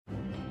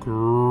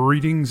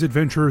Greetings,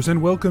 adventurers,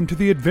 and welcome to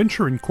the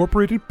Adventure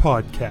Incorporated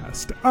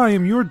podcast. I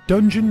am your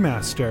Dungeon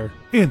Master,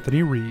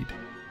 Anthony Reed.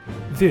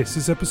 This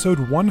is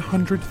episode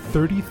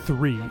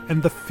 133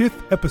 and the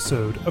 5th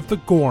episode of the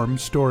Gorm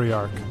story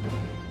arc.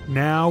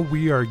 Now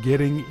we are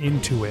getting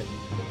into it.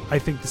 I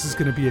think this is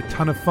going to be a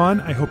ton of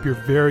fun. I hope you're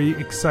very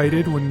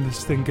excited when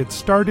this thing gets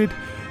started.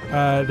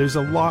 There's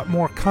a lot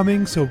more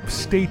coming, so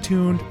stay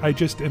tuned. I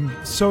just am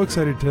so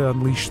excited to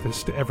unleash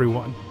this to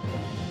everyone.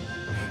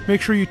 Make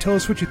sure you tell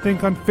us what you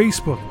think on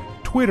Facebook,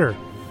 Twitter,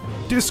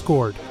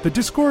 Discord. The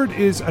Discord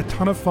is a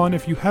ton of fun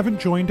if you haven't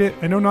joined it.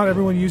 I know not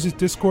everyone uses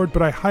Discord,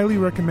 but I highly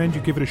recommend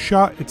you give it a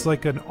shot. It's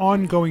like an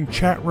ongoing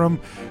chat room.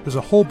 There's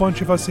a whole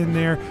bunch of us in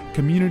there,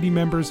 community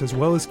members as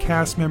well as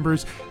cast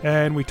members,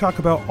 and we talk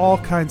about all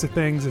kinds of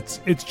things.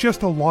 It's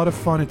just a lot of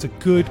fun. It's a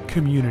good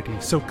community.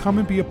 So come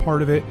and be a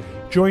part of it.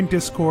 Join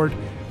Discord.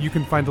 You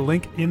can find a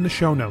link in the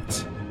show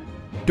notes.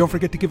 Don't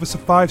forget to give us a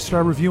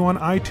 5-star review on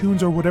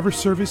iTunes or whatever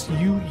service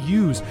you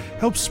use.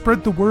 Helps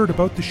spread the word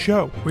about the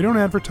show. We don't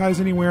advertise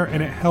anywhere,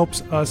 and it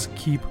helps us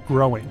keep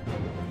growing.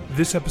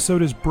 This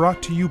episode is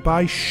brought to you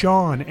by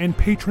Sean and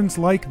patrons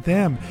like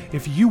them.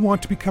 If you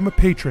want to become a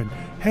patron,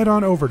 head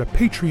on over to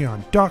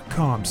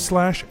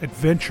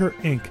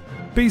patreon.com/adventureinc.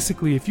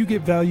 Basically, if you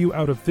get value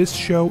out of this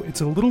show,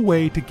 it's a little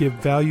way to give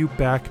value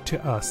back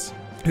to us.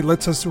 It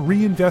lets us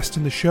reinvest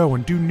in the show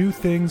and do new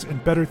things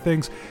and better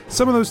things.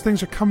 Some of those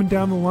things are coming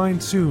down the line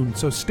soon,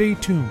 so stay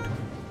tuned.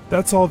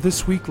 That's all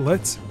this week.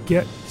 Let's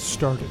get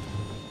started.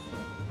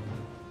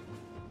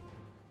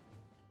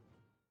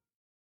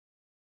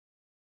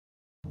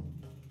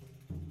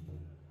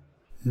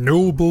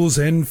 Nobles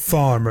and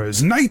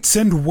farmers, knights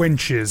and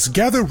wenches,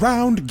 gather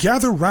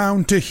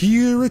round to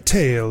hear a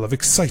tale of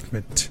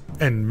excitement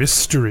and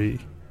mystery.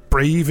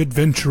 Brave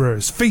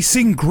adventurers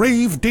facing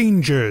grave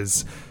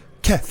dangers.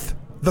 Keth,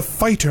 the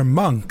fighter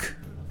monk.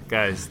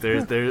 Guys,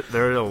 there's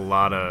a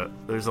lot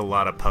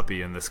of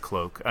puppy in this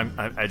cloak. I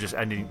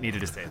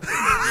needed to say that.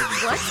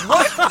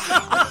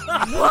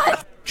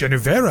 What?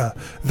 Genevera,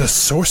 the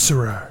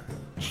sorcerer.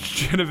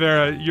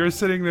 Genevera, you're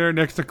sitting there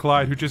next to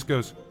Clyde, who just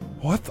goes,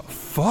 "What the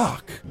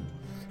fuck?"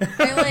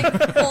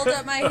 I hold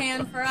up my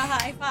hand for a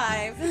high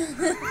five.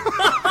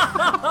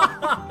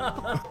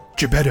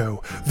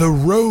 Jebeddo, the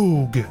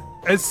rogue.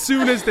 As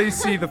soon as they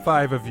see the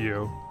five of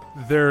you,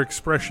 their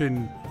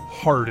expression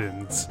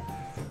hardens.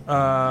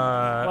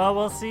 Well,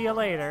 we'll see you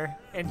later.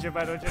 And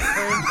Jebeddo just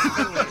turns.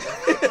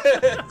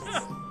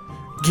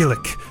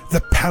 Gillick, the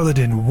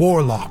paladin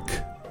warlock.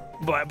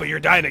 But you're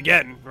dying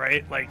again,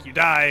 right? Like, you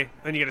die,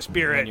 then you get a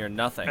spirit. And you're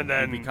nothing. And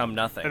then you become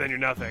nothing. And then you're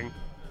nothing.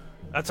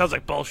 That sounds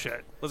like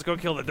bullshit. Let's go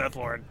kill the Death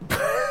Lord.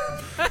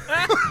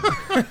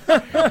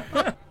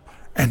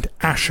 And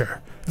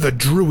Asher, the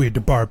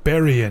druid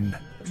barbarian.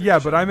 Yeah,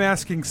 but I'm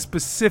asking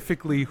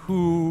specifically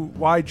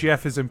why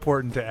Jeff is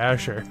important to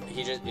Asher.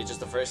 It's just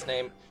the first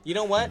name. You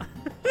know what?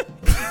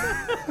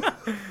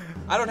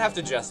 I don't have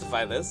to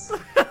justify this.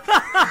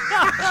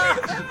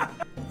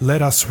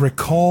 Let us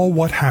recall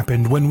what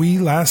happened when we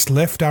last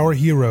left our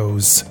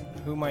heroes.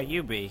 Who might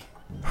you be?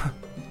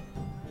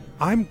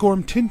 I'm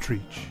Gorm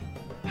Tintreach.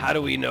 How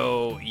do we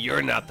know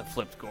you're not the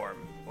flipped Gorm?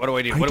 What do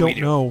we do? I don't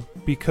know,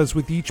 because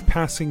with each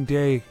passing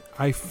day,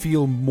 I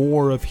feel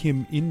more of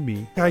him in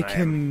me. I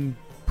can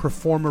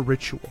perform a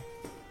ritual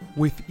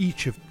with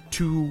each of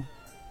to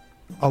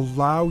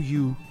allow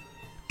you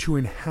to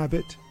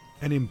inhabit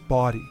and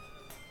embody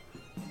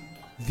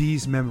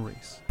these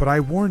memories. But I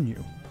warn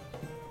you,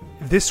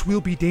 this will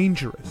be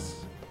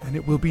dangerous and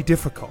it will be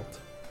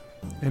difficult.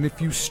 And if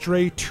you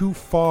stray too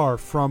far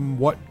from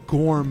what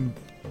Gorm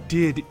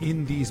did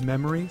in these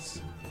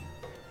memories,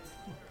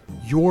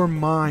 your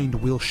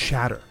mind will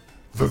shatter.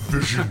 The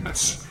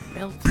visions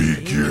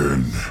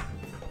begin.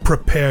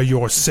 Prepare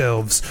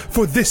yourselves,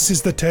 for this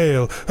is the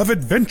tale of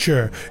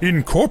Adventure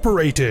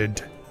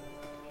Incorporated.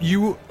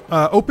 You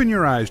open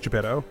your eyes,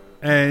 Jebeddo,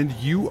 and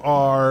you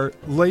are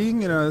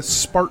laying in a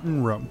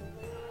Spartan room.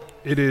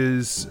 It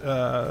is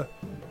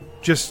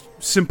just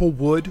simple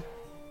wood.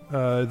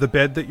 The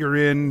bed that you're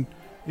in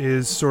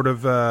is sort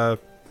of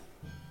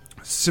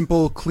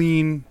simple,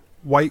 clean,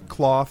 white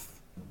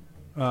cloth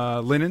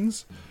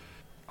linens.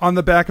 On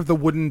the back of the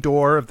wooden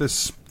door of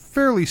this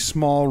fairly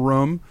small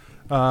room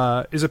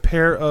is a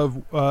pair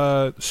of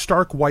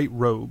stark white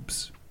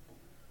robes.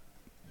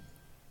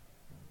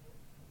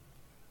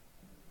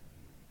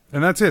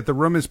 And that's it. The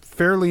room is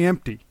fairly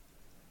empty.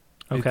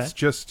 Okay. It's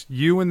just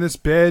you in this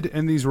bed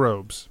and these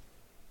robes.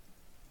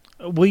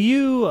 Will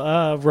you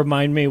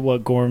remind me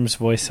what Gorm's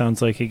voice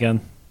sounds like again?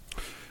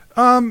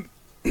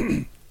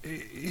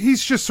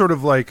 He's just sort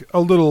of like a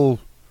little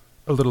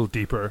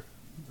deeper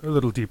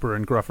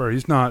and gruffer.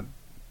 He's not...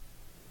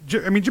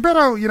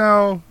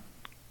 Jebeddo,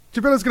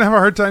 Jebeddo's going to have a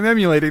hard time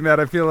emulating that,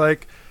 I feel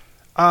like.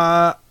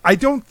 I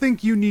don't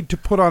think you need to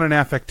put on an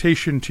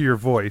affectation to your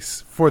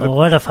voice for the... Well,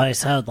 what if I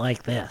sound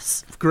like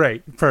this?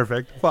 Great.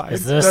 Perfect. Fine.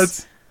 Is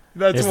this...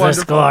 That's Is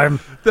wonderful. this Gorm?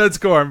 That's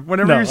Gorm.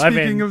 Whenever you're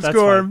speaking of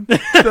Gorm,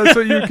 that's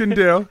what you can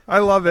do. I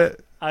love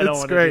it. I don't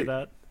want to do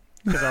that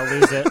because I'll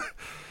lose it.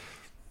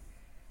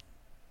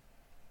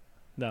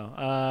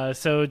 No.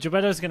 So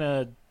Jebeddo's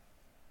gonna...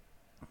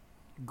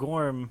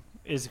 Gorm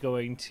is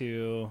going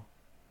to,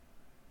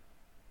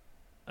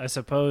 I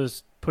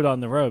suppose, put on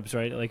the robes,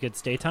 right? Like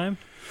it's daytime?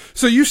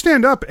 So you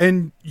stand up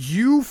and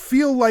you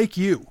feel like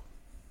you.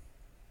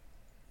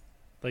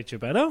 Like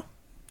Jebeddo?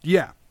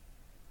 Yeah.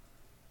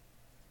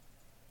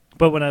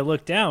 But when I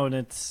look down,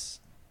 it's...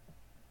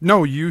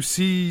 No, you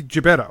see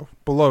Jebeddo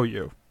below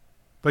you.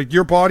 Like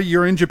your body,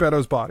 you're in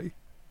Jebeddo's body.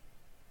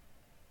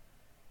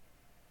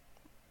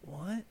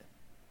 What?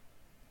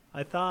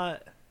 I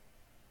thought...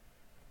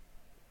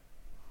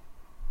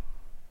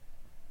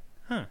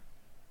 Huh.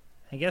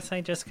 I guess I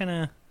just kind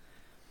of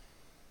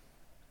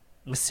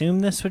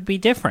assumed this would be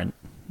different.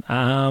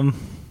 When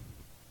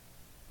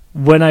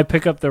I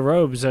pick up the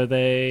robes, are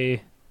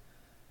they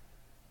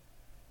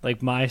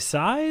like my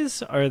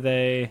size? Are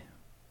they...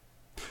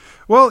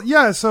 Well,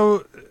 yeah,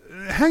 so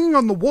hanging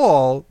on the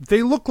wall,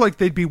 they look like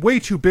they'd be way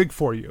too big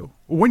for you.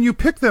 When you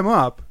pick them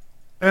up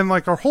and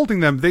like are holding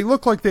them, they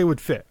look like they would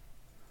fit.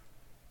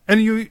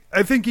 And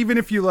I think even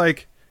if you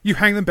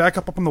hang them back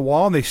up on the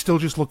wall and they still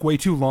just look way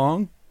too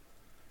long,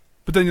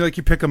 but then you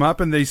pick them up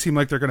and they seem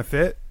like they're going to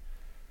fit.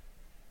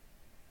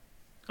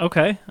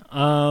 Okay.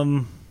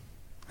 And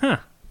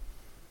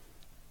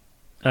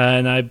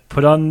I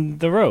put on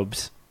the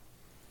robes.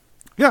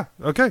 Yeah,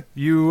 okay.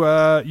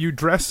 You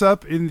dress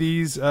up in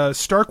these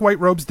stark white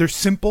robes. They're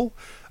simple.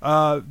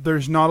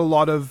 There's not a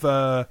lot of...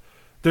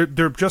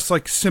 they're just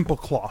like simple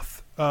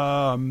cloth.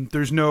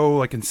 There's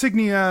no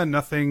insignia,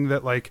 nothing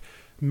that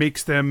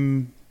makes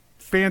them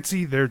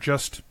fancy. They're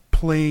just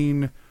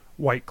plain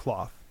white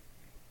cloth.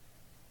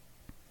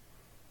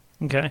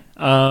 Okay.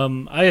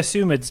 I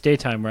assume it's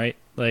daytime, right?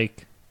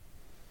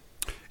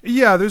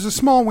 Yeah, there's a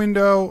small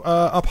window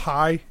up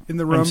high in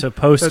the room. I'm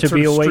supposed to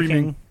be awaking.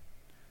 Streaming.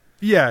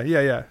 Yeah.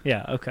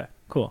 Yeah, okay.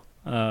 Cool.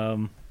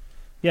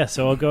 Yeah,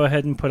 so I'll go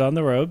ahead and put on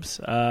the robes.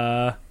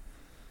 How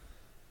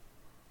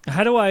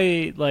do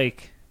I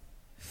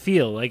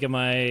feel?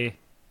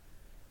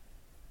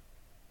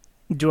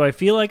 Do I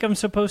feel like I'm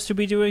supposed to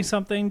be doing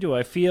something? Do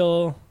I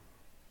feel...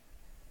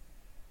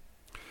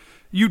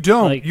 You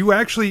don't. You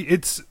actually,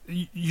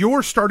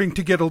 you're starting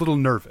to get a little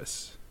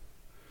nervous.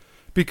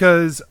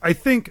 Because I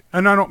think,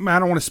 and I don't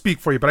want to speak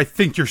for you, but I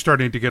think you're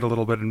starting to get a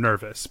little bit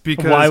nervous.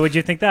 Because why would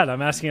you think that?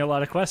 I'm asking a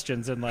lot of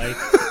questions and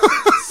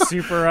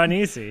super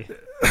uneasy.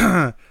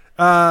 I'm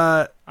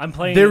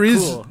playing it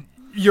cool.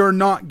 You're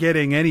not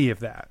getting any of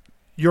that.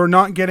 You're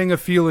not getting a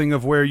feeling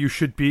of where you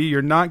should be.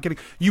 You're not getting,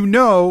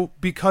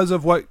 because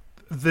of what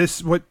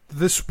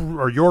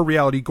or your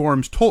reality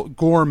Gorm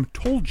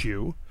told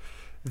you,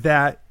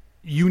 that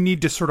you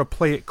need to sort of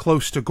play it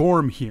close to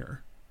Gorm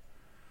here.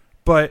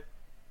 But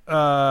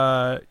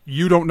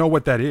you don't know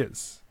what that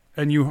is.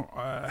 And you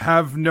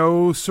have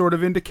no sort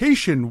of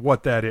indication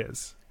what that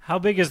is. How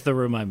big is the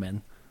room I'm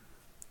in?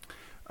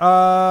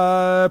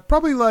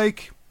 Probably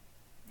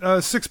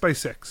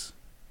 6x6.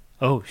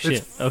 Oh,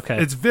 shit.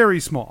 Okay. It's very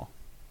small.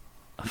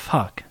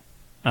 Fuck.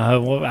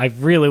 Well, I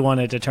really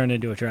wanted to turn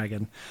into a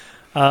dragon.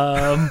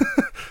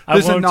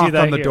 There's a knock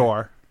on the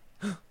door.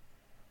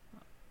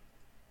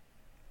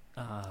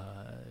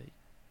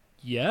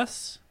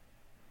 Yes?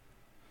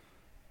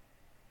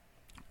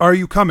 Are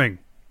you coming?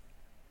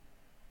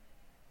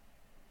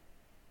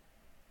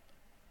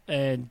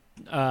 And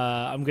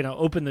I'm going to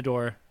open the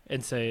door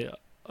and say,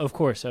 of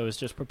course, I was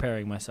just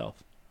preparing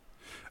myself.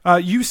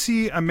 You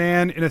see a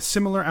man in a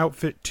similar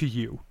outfit to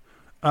you.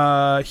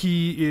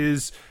 He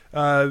is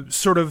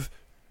sort of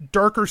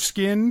darker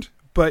skinned,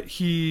 but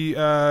he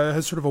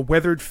has sort of a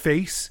weathered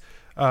face.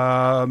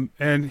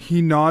 And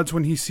he nods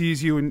when he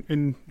sees you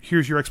and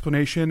hears your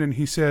explanation. And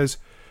he says,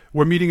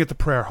 "We're meeting at the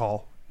prayer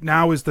hall.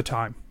 Now is the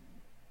time."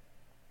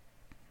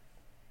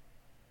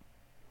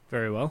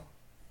 Very well.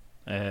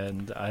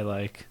 And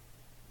I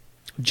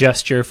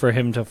gesture for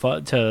him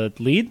to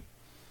lead.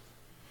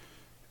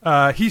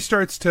 He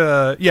starts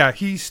to,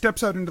 he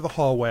steps out into the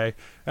hallway,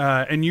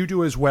 and you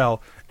do as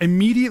well.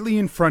 Immediately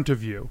in front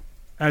of you,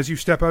 as you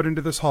step out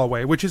into this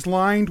hallway, which is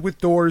lined with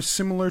doors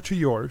similar to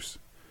yours,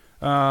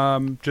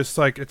 just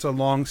it's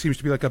seems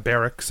to be like a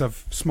barracks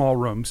of small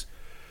rooms,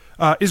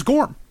 is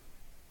Gorm.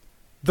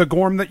 The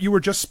Gorm that you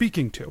were just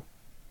speaking to.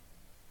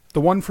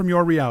 The one from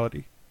your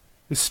reality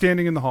is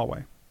standing in the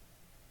hallway.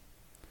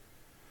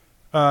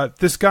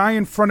 This guy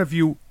in front of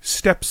you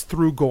steps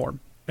through Gorm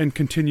and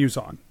continues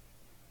on.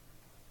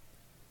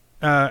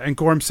 And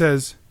Gorm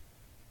says,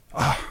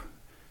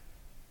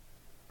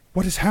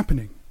 what is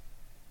happening?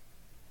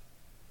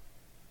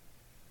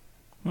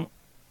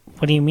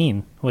 What do you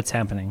mean? What's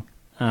happening?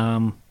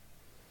 What?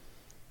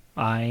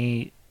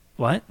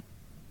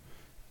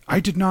 I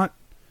did not...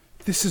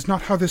 This is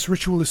not how this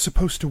ritual is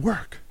supposed to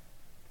work.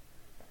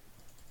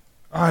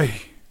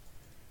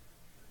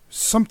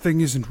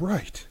 Something isn't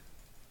right.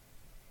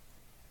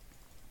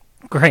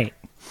 Great.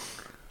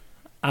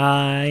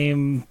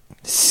 I'm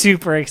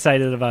super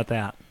excited about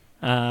that.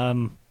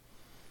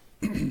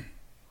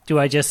 Do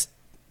I just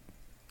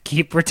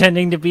keep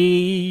pretending to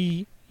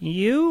be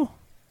you?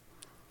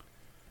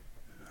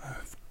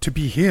 To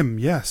be him,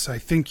 yes. I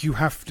think you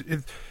have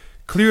to...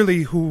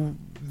 clearly who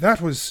that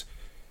was.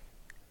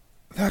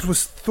 That was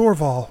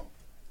Thorval.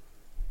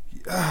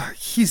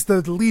 He's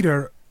the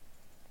leader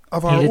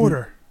of our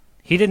order.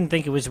 He didn't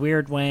think it was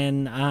weird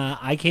when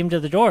I came to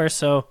the door,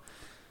 so...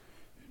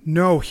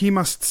 No, he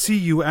must see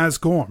you as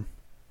Gorm.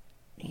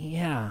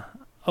 Yeah.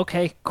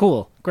 Okay,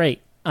 cool.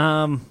 Great.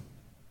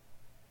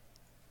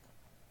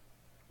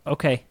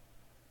 Okay.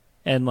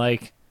 And,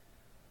 like...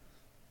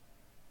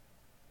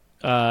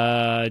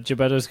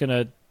 Jebeddo's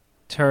gonna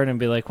turn and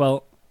be like,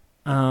 well,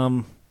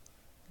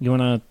 you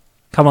wanna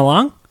come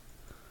along?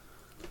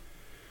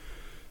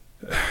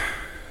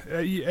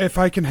 If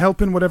I can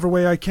help in whatever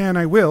way I can,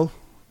 I will.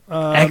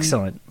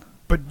 Excellent.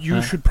 But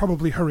you should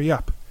probably hurry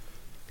up.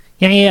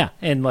 Yeah.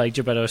 And, like,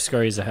 Jebeddo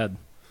scurries ahead.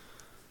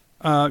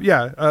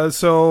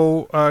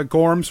 So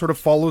Gorm sort of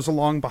follows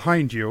along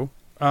behind you,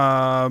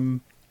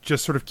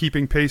 just sort of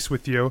keeping pace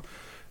with you.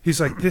 He's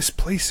like, this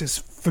place is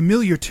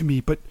familiar to me,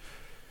 but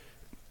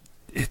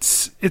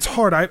it's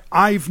hard.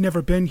 I've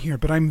never been here,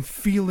 but I'm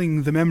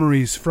feeling the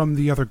memories from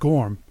the other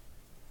Gorm.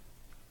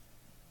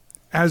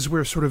 As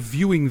we're sort of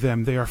viewing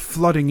them, they are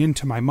flooding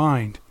into my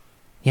mind.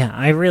 Yeah,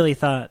 I really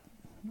thought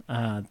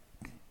that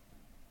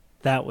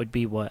would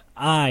be what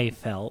I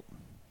felt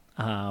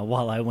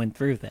while I went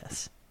through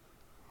this.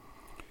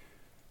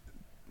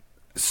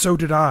 So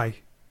did I.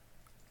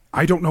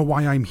 I don't know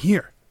why I'm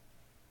here.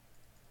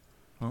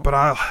 Well, but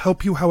I'll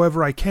help you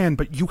however I can,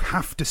 but you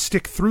have to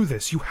stick through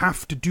this. You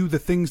have to do the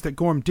things that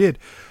Gorm did.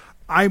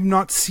 I'm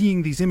not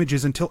seeing these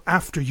images until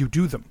after you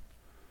do them.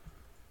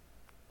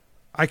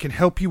 I can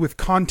help you with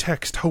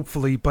context,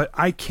 hopefully, but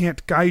I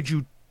can't guide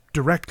you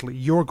directly.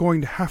 You're going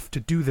to have to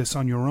do this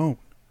on your own.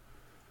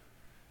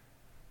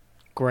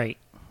 Great.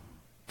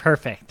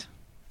 Perfect.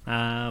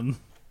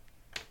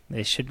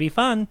 This should be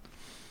fun.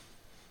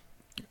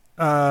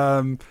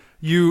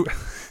 You...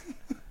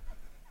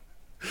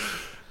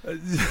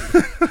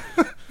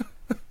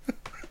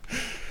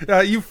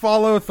 you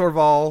follow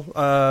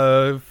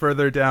Thorval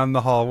further down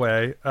the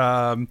hallway.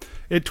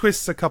 It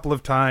twists a couple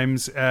of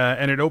times,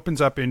 and it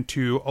opens up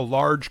into a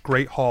large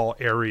Great Hall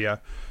area.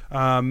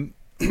 In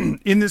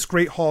this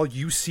Great Hall,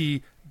 you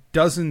see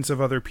dozens of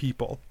other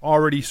people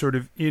already sort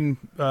of in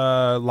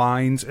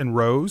lines and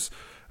rows.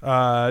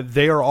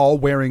 They are all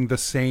wearing the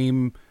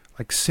same,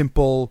 like,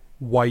 simple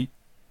white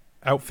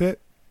outfit.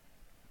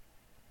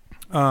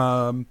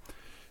 And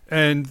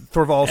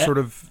Thorval sort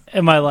of...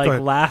 Am I, like,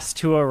 last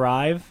to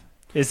arrive?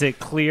 Is it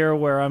clear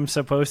where I'm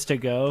supposed to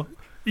go?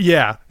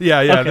 Yeah.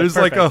 Okay, there's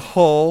perfect. Like a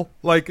hole,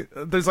 like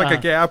there's like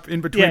a gap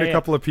in between a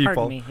couple of people.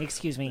 Pardon me,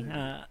 excuse me.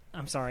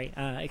 I'm sorry.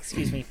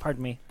 Excuse me.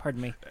 Pardon me.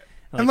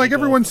 And like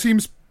everyone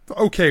seems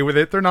okay with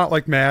it. They're not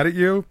like mad at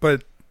you,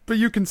 but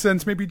you can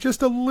sense maybe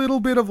just a little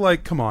bit of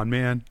like, come on,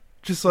 man,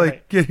 just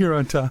like get here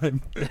on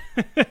time.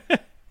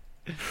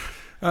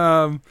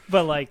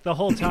 But like the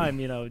whole time,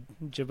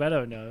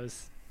 Jebeddo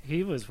knows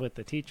he was with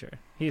the teacher.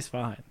 He's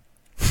fine.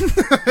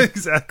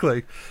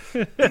 Exactly.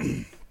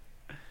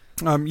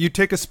 You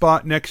take a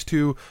spot next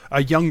to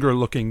a younger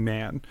looking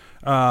man,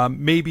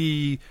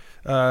 maybe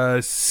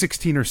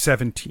 16 or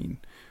 17,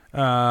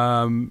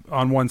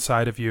 on one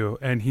side of you,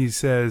 and he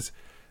says,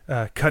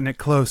 cutting it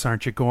close,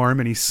 aren't you, Gorm?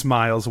 And he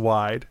smiles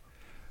wide.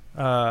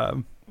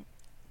 Gorm's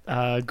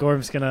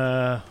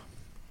gonna...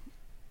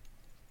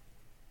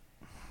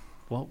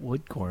 What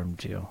would Gorm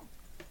do?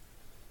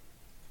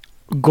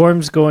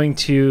 Gorm's going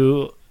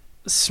to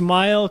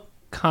smile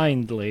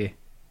kindly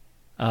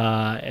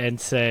and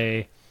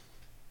say...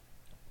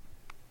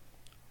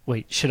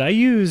 Wait, should I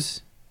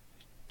use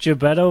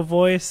Jebeddo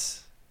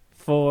voice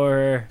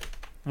for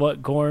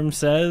what Gorm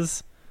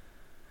says?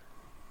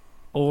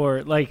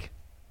 Or, like,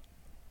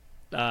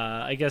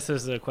 I guess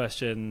this is a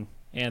question,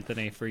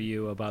 Anthony, for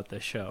you about the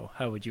show.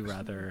 How would you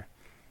rather...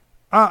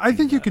 I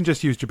think you can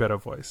just use Jebeddo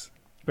voice.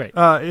 Right.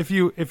 If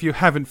you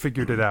haven't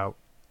figured it out,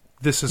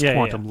 this is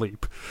Quantum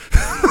Leap.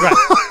 Right.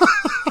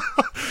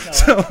 No,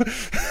 so...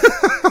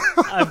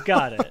 I've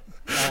got it.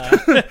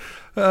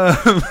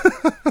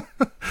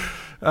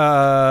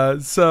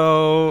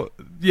 So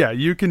yeah,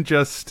 you can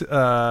just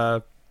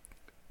do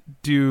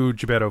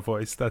Jebeddo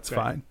voice. That's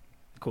fine.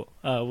 Cool.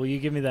 Will you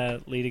give me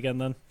that lead again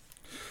then?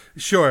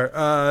 Sure.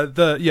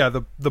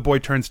 The boy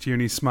turns to you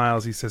and he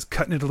smiles. He says,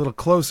 "Cutting it a little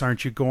close,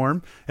 aren't you,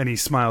 Gorm?" And he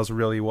smiles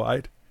really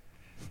wide.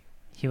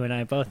 You and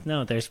I both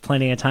know there's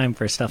plenty of time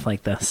for stuff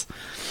like this.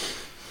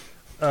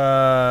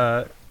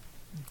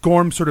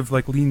 Gorm sort of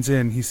like leans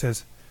in. He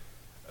says,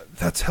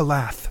 "That's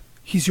Helath.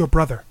 He's your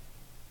brother.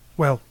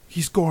 Well,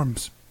 he's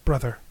Gorm's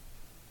brother."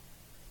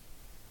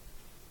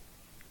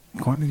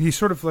 And he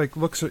sort of like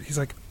looks at... He's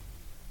like,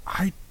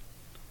 I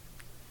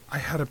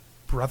had a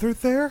brother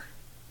there?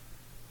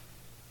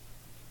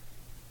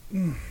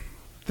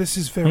 This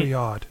is very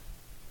odd.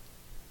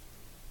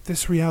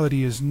 This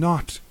reality is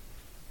not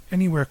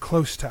anywhere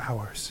close to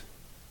ours.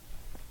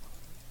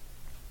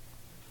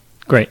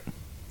 Great.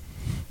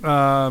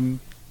 And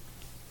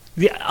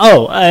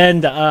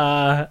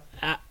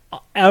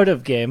out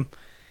of game,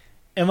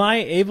 am I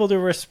able to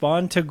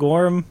respond to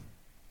Gorm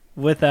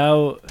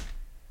without...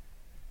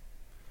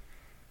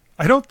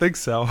 I don't think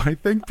so. I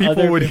think people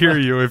Other would people- hear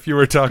you if you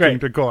were talking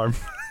Great. to Gorm.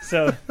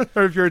 So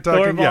Or if you were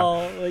talking,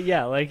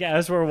 Thorvald, like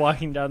as we're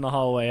walking down the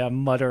hallway, I'm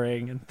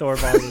muttering, and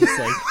Thorvald is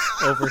like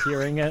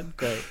overhearing it.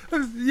 Great.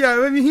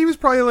 Yeah, I mean, he was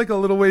probably like a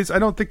little ways. I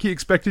don't think he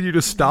expected you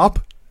to stop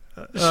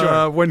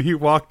Sure. when he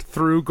walked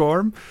through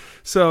Gorm.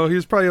 So he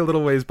was probably a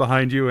little ways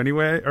behind you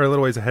anyway, or a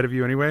little ways ahead of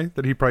you anyway,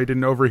 that he probably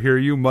didn't overhear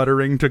you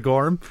muttering to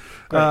Gorm.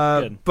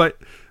 Great, good.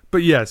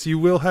 But yes, you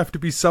will have to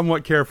be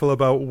somewhat careful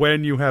about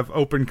when you have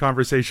open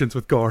conversations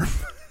with Gorm.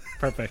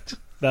 Perfect.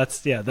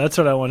 That's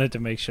what I wanted to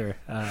make sure.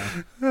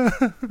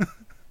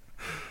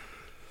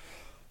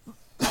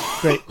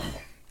 Great.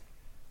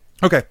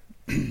 Okay.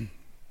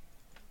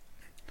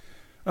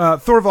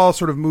 Thorvald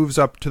sort of moves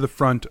up to the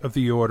front of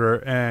the order,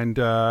 and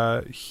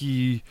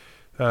he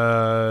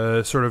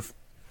sort of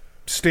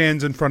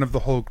stands in front of the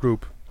whole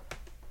group.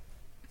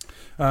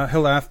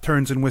 Hilath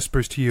turns and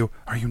whispers to you,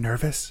 "Are you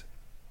nervous?"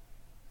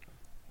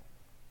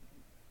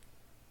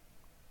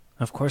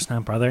 Of course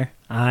not, brother.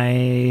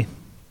 I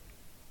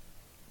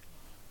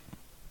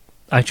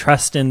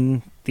trust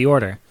in the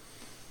order.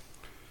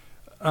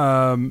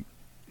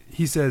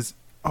 He says,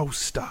 "Oh,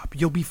 stop.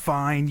 You'll be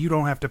fine. You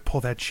don't have to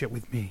pull that shit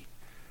with me."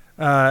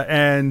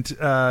 And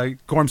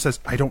Gorm says,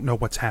 "I don't know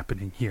what's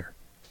happening here.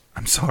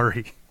 I'm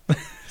sorry."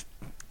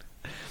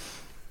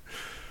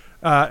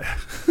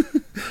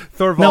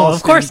 Thorvald. No,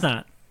 of course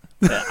not.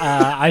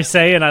 I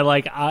say, and I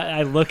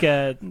look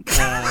at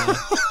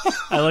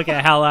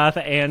Halath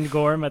and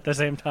Gorm at the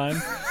same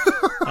time,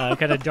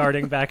 kind of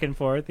darting back and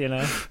forth.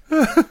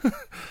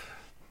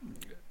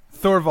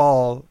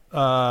 Thorvald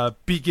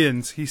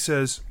begins. He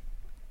says,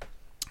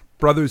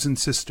 "Brothers and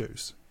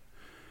sisters,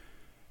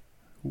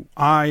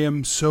 I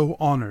am so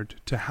honored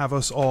to have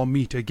us all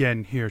meet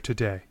again here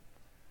today.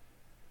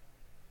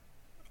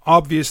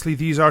 Obviously,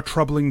 these are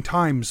troubling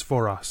times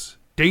for us,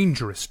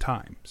 dangerous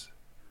times.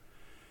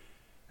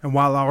 And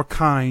while our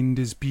kind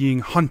is being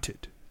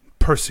hunted,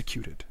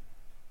 persecuted,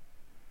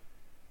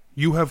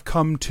 you have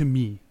come to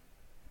me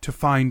to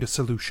find a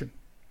solution.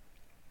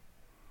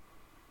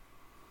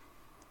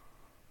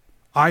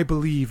 I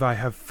believe I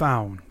have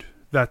found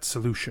that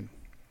solution.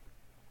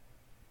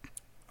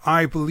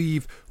 I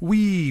believe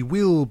we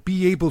will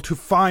be able to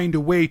find a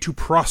way to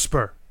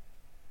prosper,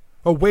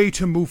 a way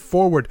to move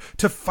forward,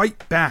 to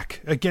fight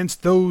back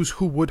against those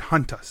who would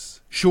hunt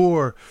us.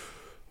 Sure,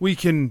 we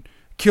can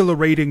kill a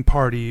raiding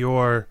party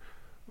or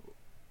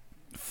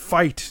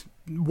fight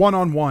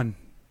one-on-one,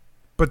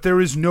 but there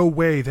is no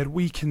way that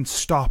we can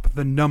stop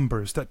the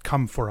numbers that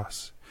come for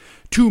us.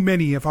 Too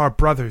many of our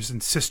brothers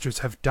and sisters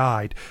have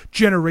died,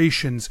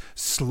 generations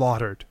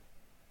slaughtered.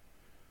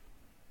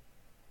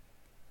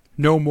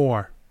 No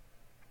more.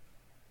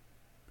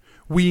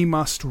 We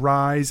must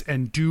rise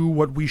and do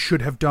what we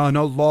should have done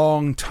a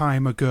long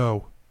time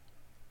ago.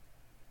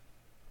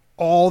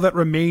 All that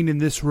remain in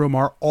this room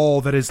are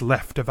all that is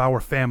left of our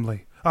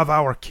family, of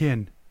our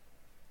kin.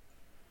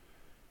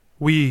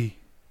 We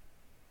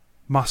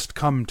must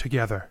come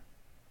together."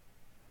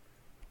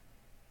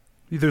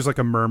 There's like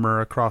a murmur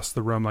across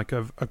the room, like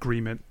of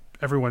agreement.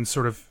 Everyone's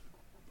sort of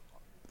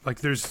like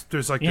there's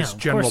like this of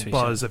general course we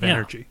buzz should. of Yeah.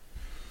 energy.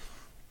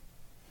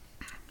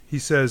 He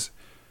says,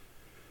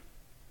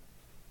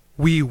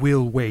 "We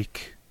will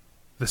wake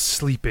the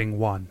sleeping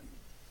one,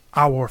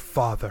 our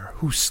father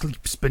who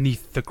sleeps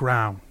beneath the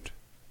ground.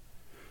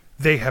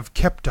 They have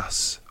kept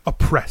us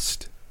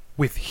oppressed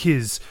with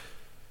his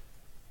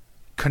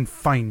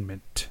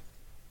confinement,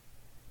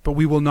 but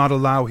we will not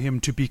allow him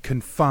to be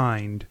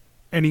confined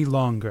any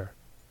longer.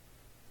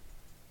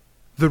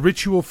 The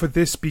ritual for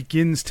this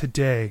begins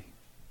today.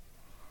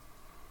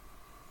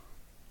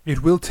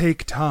 It will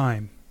take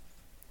time,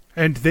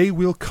 and they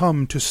will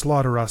come to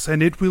slaughter us,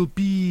 and it will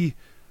be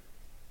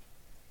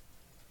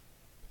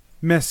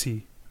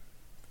messy.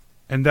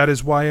 And that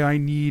is why I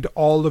need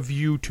all of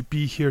you to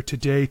be here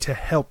today to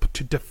help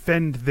to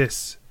defend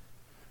this,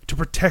 to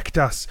protect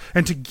us,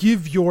 and to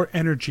give your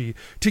energy,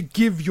 to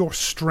give your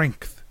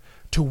strength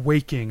to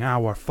waking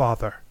our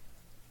father."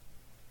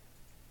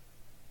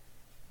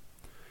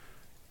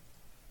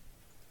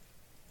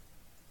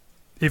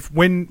 If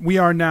when we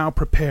are now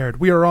prepared,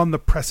 we are on the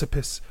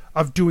precipice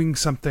of doing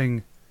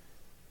something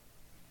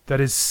that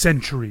is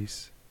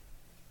centuries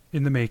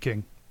in the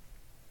making.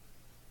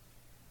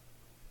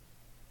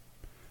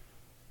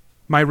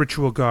 My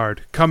ritual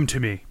guard, come to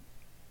me.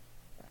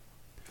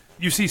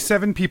 You see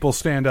 7 people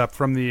stand up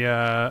from the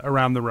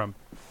around the room.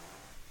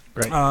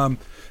 Great. And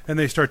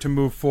they start to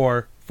move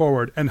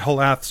forward, and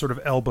Halath sort of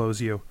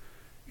elbows you.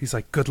 He's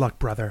like, "Good luck,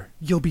 brother.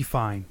 You'll be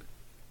fine."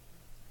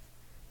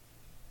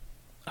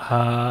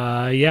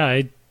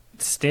 I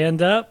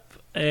stand up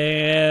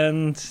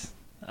and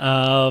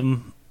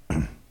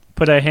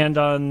put a hand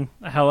on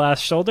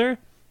Halath's shoulder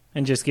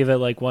and just give it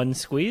like one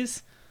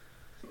squeeze.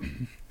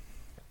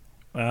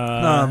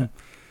 Go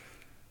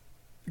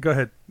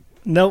ahead.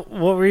 No,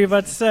 what were you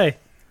about to say?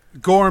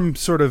 Gorm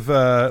sort of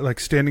like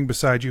standing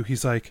beside you.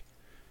 He's like,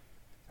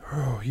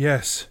 "Oh,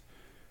 yes.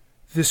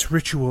 This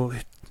ritual,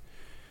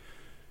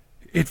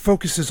 it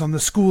focuses on the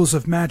schools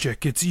of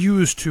magic. It's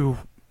used to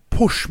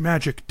push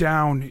magic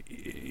down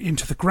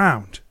into the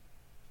ground.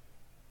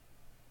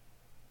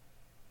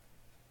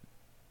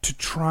 To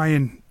try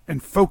and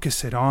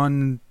focus it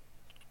on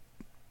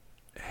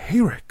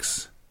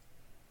Herix.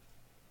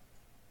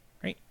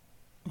 Right.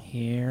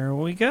 Here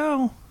we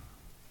go.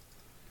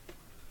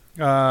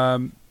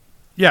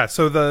 Yeah,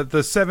 so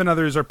the 7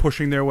 others are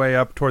pushing their way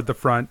up toward the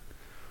front.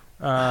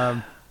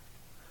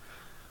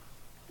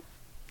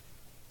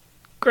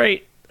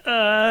 Great.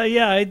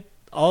 Yeah, I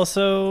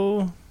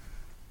also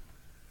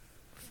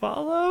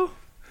follow.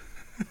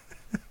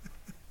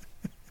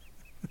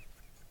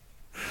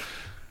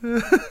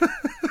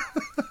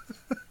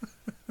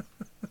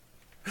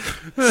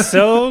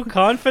 So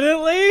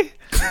confidently?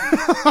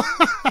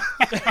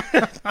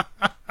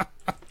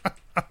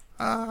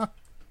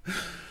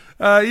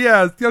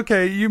 Yeah,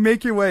 okay, you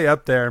make your way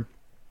up there.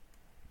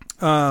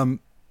 And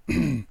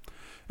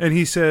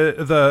he said,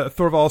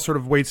 Thorval sort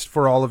of waits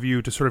for all of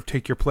you to sort of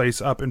take your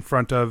place up in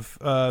front of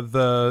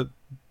the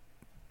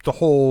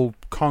whole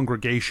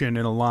congregation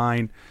in a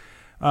line.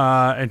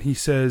 And he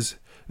says,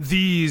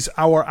 "These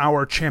are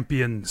our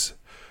champions,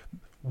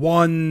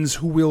 ones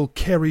who will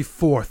carry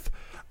forth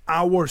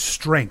our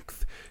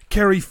strength,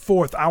 carry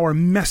forth our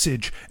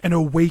message, and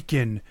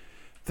awaken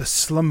the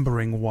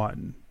slumbering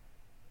one.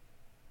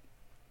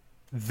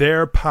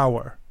 Their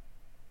power.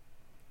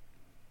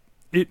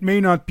 It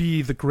may not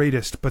be the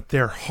greatest, but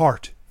their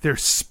heart, their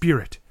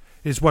spirit,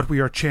 is what we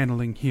are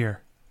channeling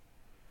here.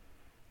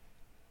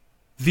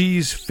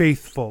 These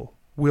faithful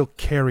will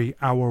carry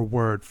our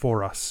word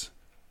for us.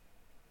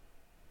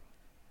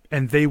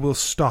 And they will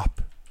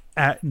stop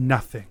at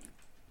nothing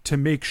to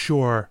make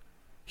sure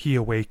he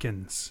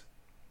awakens.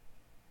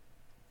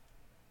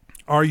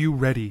 Are you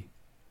ready,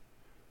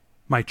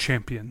 my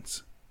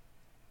champions?"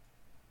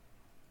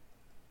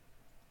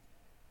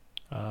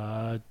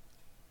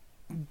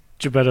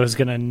 Jebeddo's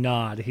gonna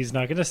nod. He's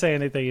not gonna say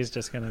anything. He's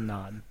just gonna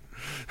nod.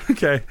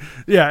 Okay.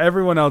 Yeah,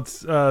 everyone else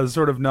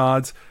sort of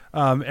nods.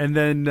 And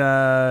then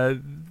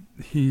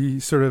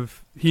he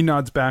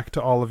nods back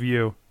to all of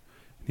you.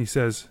 He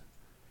says,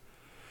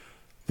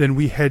 "Then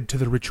we head to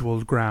the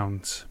ritual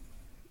grounds."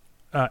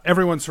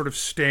 Everyone sort of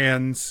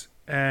stands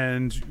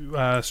and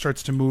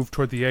starts to move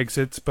toward the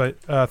exits,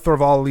 but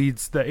Thorval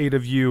leads the 8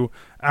 of you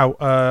out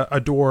a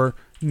door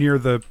near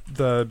the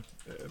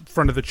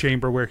front of the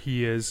chamber where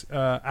he is,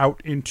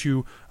 out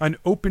into an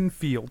open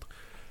field.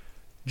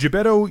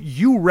 Jebeddo,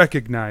 you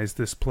recognize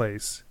this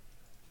place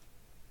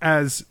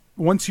as,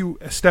 once you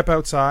step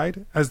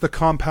outside, as the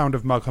compound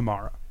of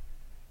Maghamara.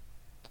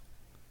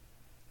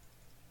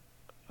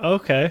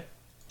 Okay.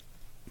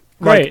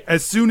 Great. Like,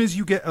 as soon as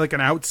you get like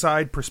an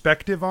outside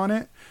perspective on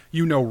it,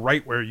 you know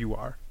right where you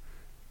are.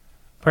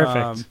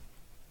 Perfect.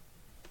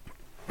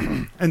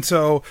 And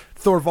so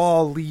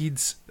Thorval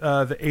leads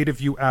the 8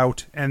 of you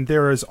out, and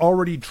there is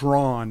already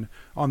drawn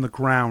on the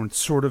ground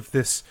sort of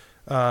this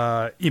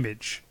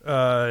image,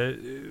 a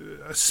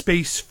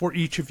space for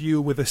each of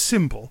you with a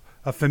symbol,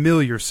 a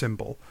familiar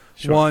symbol,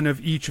 Sure. one of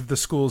each of the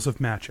schools of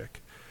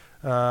magic.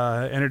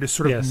 And it is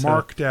sort of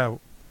marked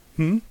out.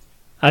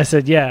 I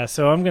said, yeah,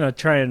 so I'm going to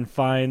try and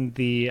find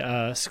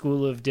the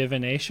School of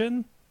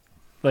Divination,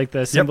 like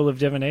the symbol of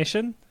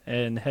divination,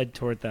 and head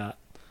toward that.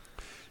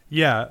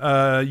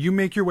 Yeah, you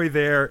make your way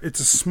there. It's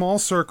a small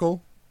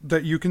circle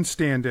that you can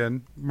stand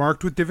in,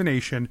 marked with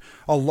divination,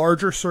 a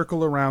larger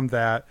circle around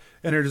that,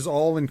 and it is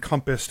all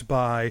encompassed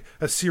by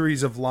a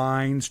series of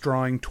lines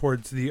drawing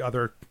towards the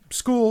other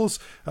schools,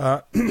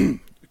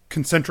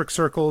 concentric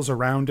circles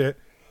around it.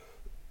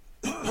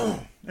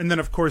 And then,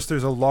 of course,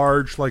 there's a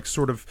large, like,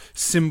 sort of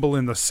symbol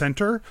in the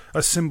center,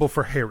 a symbol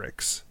for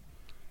Herix.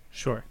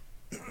 Sure.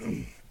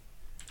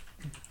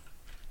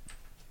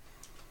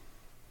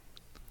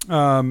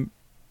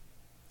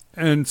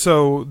 And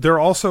so there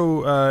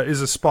also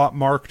is a spot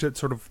marked at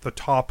sort of the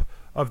top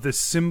of this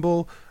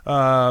symbol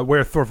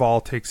where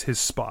Thorval takes his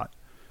spot.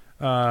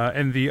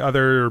 And the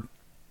other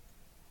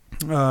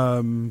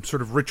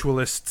sort of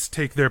ritualists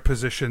take their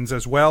positions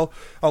as well.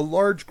 A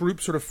large group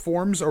sort of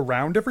forms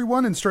around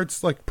everyone and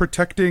starts like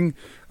protecting.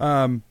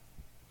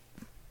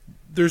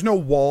 There's no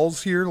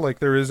walls here like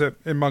there is in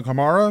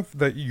Maghamara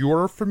that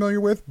you're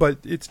familiar with, but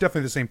it's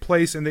definitely the same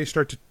place, and they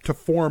start to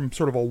form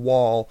sort of a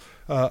wall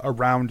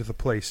around the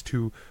place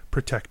to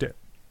protect it.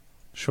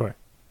 Sure.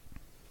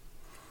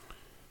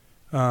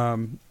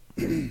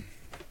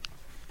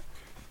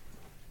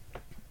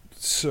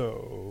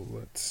 So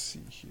let's see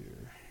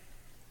here.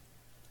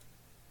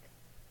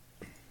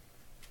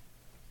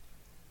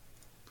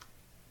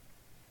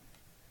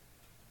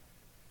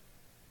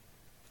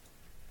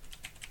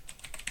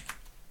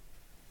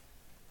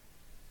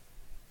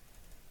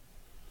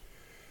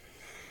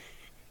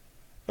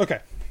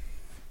 Okay.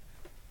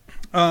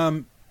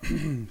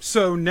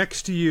 So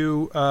next to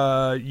you,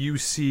 you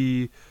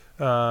see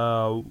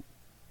one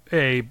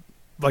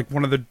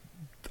of the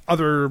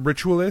other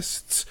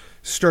ritualists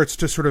starts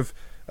to sort of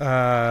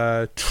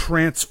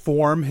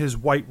transform. His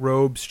white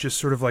robes just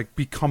sort of like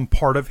become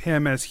part of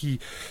him as he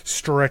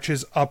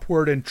stretches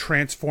upward and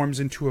transforms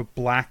into a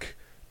black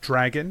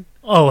dragon.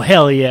 Oh,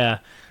 hell yeah.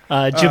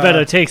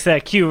 Jebeddo takes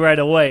that cue right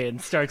away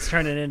and starts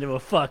turning into a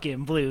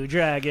fucking blue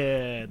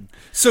dragon.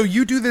 So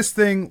you do this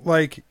thing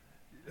like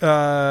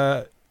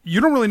you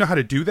don't really know how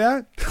to do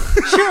that.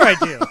 Sure, I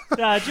do.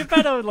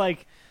 Jebeddo,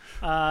 like,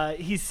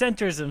 he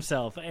centers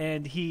himself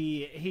and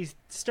he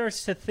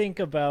starts to think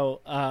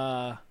about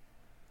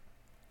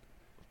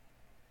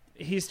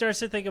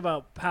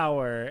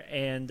power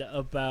and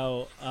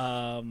about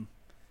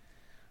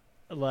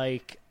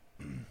like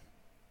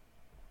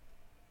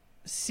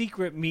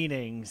secret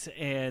meanings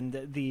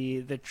and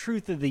the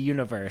truth of the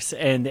universe,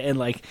 and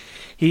like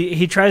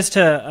he tries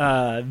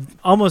to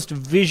almost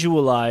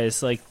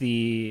visualize like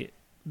the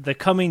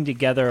coming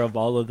together of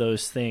all of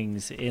those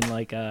things in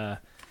like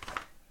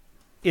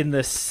in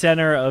the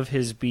center of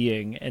his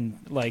being, and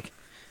like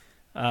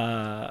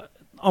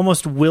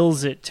almost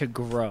wills it to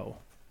grow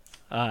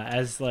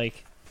as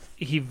like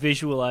he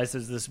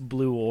visualizes this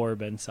blue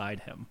orb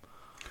inside him.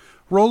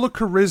 Roll a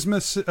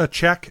charisma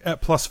check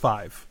at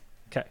 +5.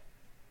 Okay.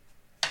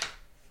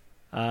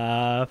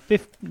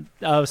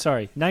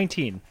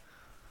 19.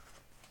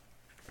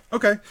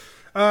 Okay.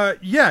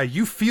 Yeah,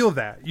 you feel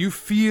that. You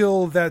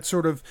feel that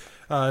sort of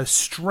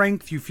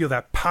strength. You feel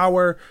that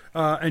power,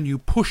 and you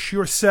push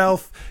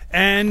yourself,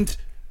 and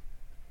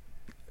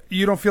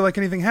you don't feel like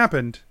anything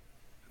happened.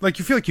 Like,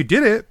 you feel like you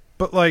did it,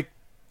 but, like,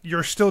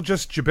 you're still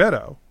just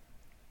Jebeddo.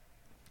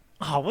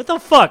 Oh, what the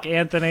fuck,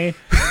 Anthony?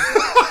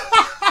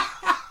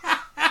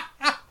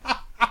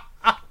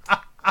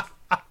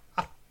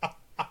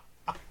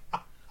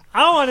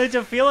 I wanted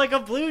to feel like a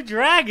blue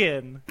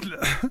dragon.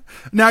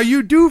 Now,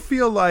 you do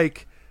feel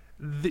like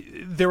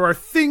there are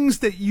things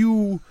that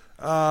you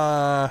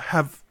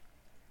have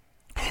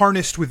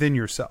harnessed within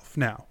yourself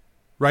now,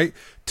 right?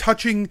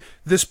 Touching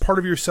this part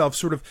of yourself,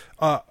 sort of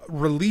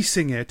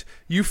releasing it,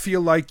 you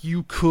feel like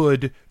you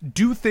could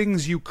do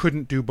things you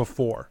couldn't do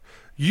before.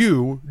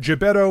 You,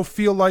 Jebeddo,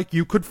 feel like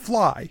you could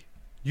fly.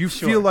 You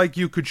feel like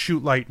you could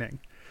shoot lightning.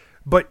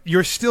 But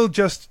you're still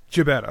just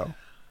Jebeddo.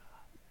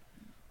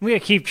 I'm going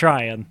to keep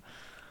trying.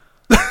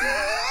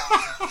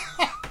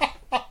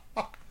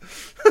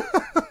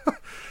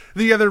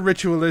 The other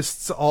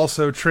ritualists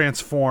also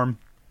transform.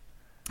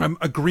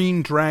 A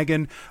green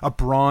dragon, a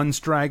bronze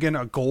dragon,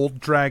 a gold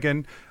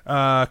dragon,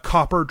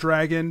 copper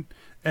dragon,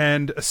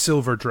 and a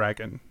silver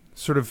dragon.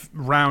 Sort of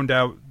round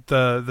out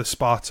the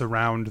spots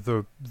around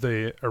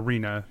the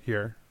arena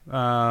here.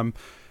 And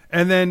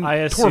then I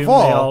assume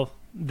Torvald,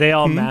 they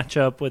all match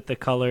up with the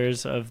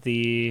colors of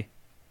the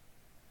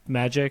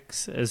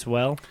magics as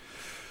well.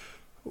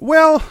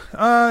 Well,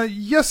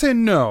 yes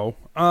and no.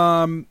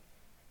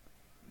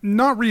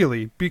 Not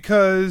really,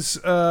 because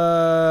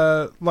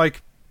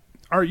like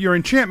your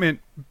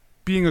enchantment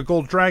being a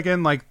gold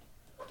dragon, like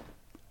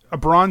a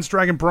bronze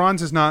dragon.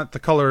 Bronze is not the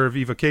color of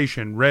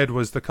evocation. Red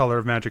was the color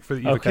of magic for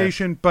the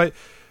evocation. Okay.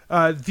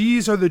 But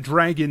these are the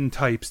dragon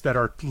types that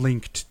are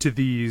linked to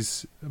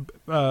these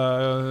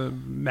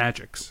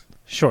magics.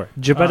 Sure.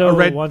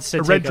 Jebeddo wants to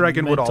take a red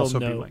dragon would also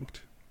note. be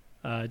linked.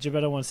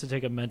 Jebeddo wants to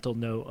take a mental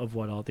note of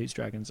what all these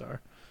dragons are.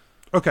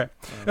 Okay.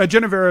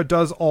 Genevera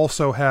does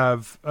also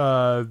have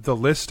the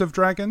list of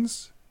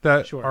dragons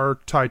that are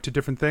tied to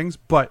different things,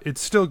 but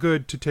it's still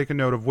good to take a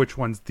note of which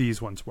ones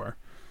these ones were.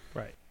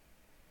 Right.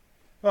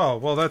 Oh,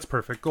 well, that's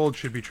perfect. Gold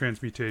should be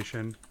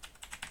transmutation,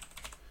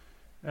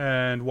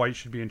 and white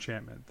should be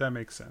enchantment. That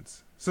makes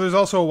sense. So there's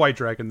also a white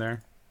dragon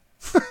there.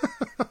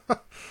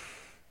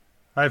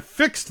 I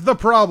fixed the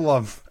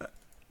problem.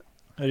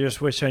 I just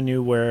wish I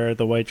knew where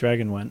the white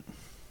dragon went.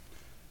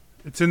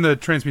 It's in the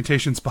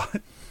transmutation spot.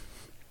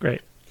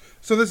 Great.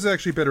 So this is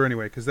actually better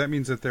anyway, because that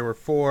means that there were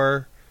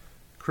 4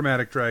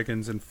 chromatic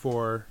dragons and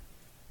 4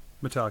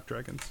 metallic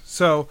dragons.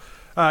 So,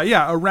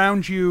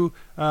 around you,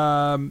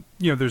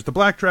 there's the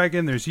black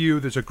dragon, there's you,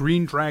 there's a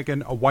green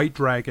dragon, a white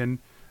dragon,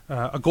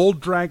 a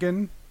gold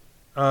dragon,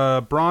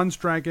 a bronze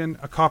dragon,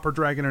 a copper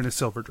dragon, and a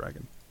silver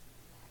dragon.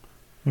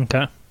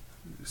 Okay.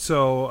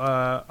 So,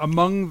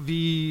 among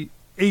the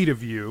 8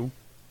 of you,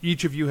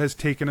 each of you has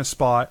taken a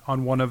spot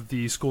on one of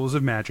the schools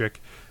of magic,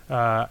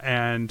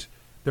 and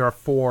there are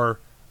 4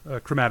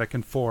 chromatic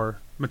and 4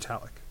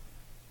 metallic.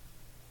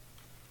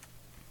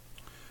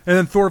 And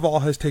then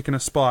Thorvald has taken a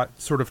spot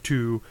sort of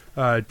to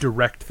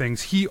direct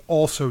things. He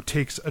also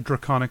takes a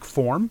draconic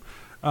form,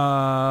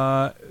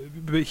 but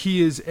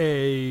he is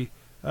a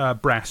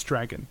brass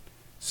dragon.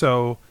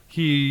 So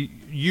actually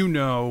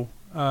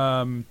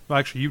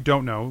you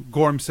don't know.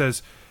 Gorm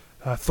says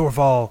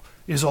Thorvald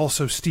is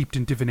also steeped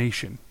in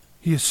divination.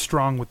 He is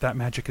strong with that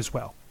magic as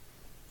well.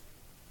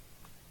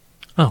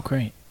 Oh,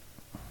 great.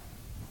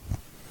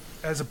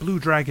 As a blue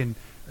dragon,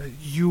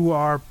 you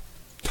are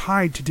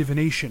tied to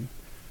divination,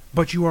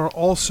 but you are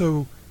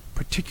also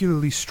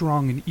particularly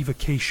strong in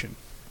evocation.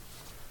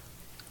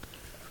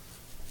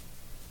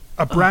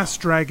 A brass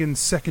dragon's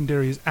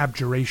secondary is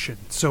abjuration,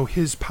 so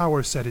his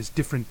power set is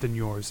different than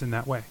yours in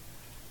that way.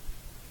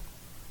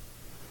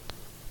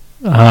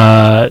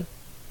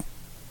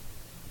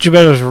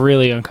 Jebeddo's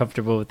really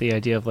uncomfortable with the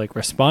idea of like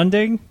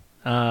responding.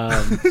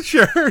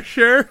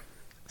 Sure.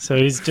 So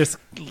he's just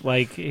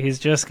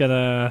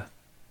gonna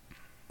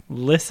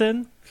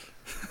listen.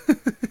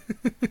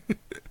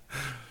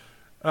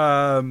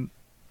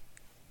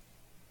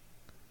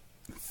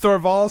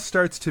 Thorval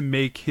starts to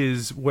make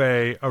his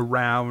way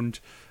around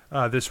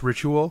this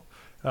ritual.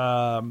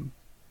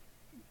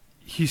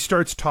 He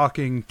starts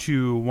talking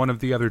to one of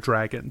the other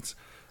dragons.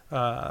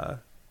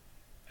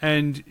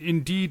 And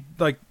indeed,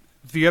 like,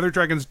 the other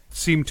dragons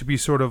seem to be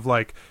sort of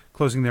like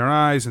closing their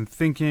eyes and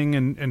thinking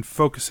and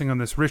focusing on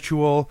this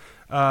ritual.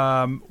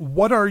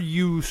 What are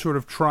you sort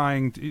of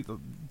trying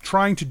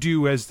to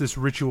do as this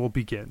ritual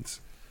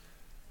begins?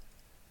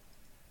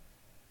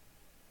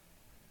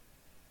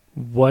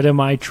 What am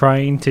I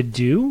trying to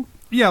do?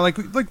 Yeah, like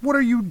what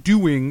are you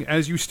doing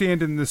as you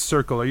stand in this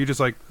circle? Are you just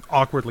like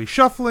awkwardly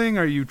shuffling?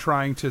 Are you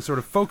trying to sort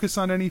of focus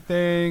on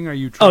anything? Are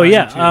you trying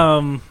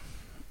to...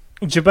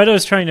 Jebeddo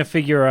is trying to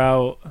figure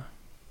out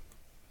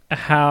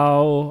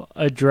how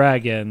a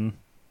dragon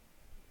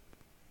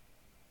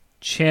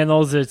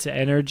channels its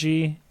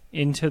energy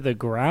into the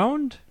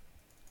ground.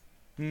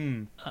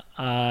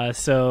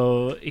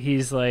 So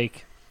he's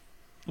like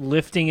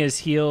lifting his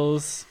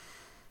heels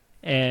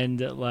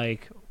and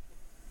like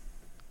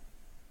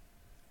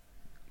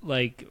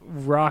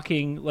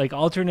rocking, like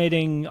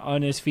alternating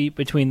on his feet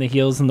between the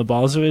heels and the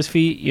balls of his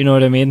feet. You know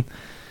what I mean?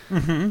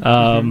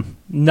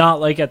 Not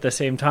like at the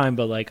same time,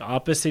 but like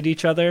opposite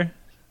each other,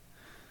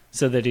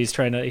 so that he's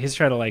trying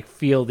to like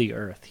feel the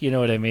earth. You know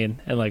what I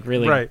mean? And like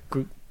really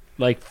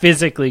like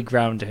physically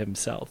ground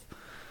himself.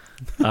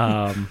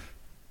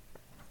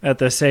 At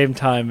the same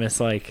time, it's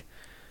like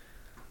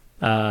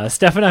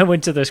Steph and I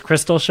went to this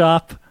crystal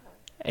shop,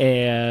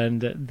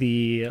 and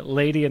the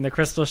lady in the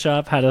crystal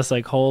shop had us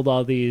like hold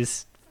all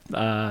these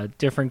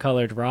different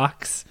colored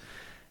rocks,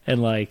 and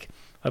like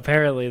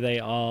apparently they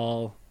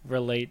all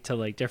relate to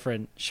like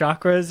different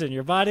chakras in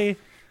your body.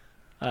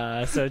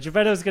 So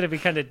Jebeddo's going to be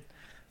kind of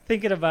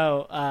thinking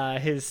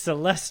about his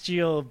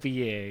celestial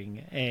being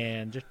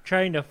and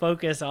trying to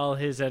focus all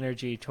his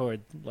energy toward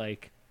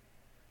like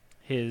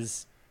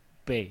his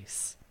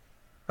base.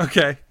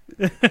 Okay.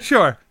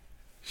 Sure.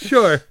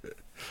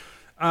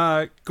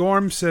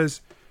 Gorm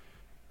says,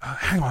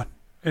 hang on.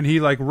 And he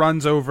like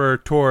runs over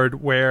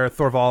toward where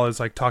Thorval is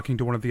like talking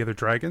to one of the other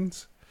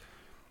dragons.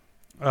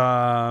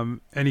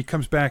 And he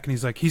comes back and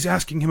he's like, he's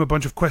asking him a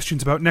bunch of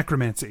questions about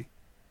necromancy.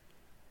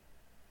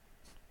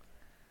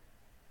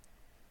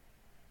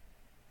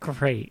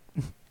 Great.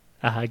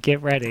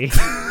 Get ready.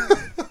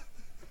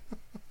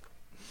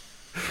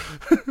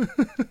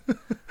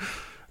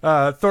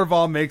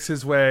 Thorval makes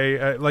his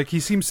way, like he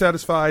seems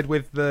satisfied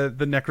with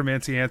the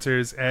necromancy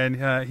answers,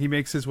 and he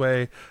makes his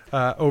way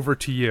over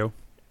to you.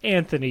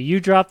 Anthony,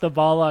 you dropped the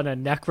ball on a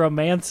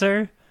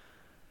necromancer?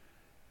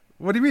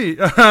 What do you mean?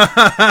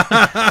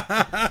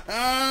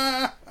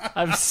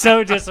 I'm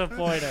so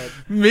disappointed.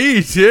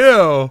 Me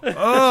too.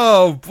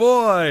 Oh,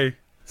 boy.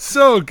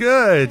 So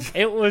good.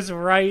 It was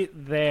right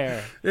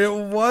there. It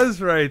was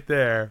right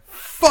there.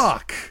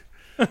 Fuck.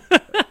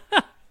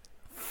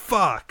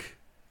 Fuck.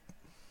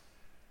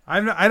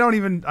 I'm not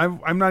even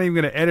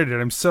going to edit it.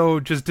 I'm so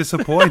just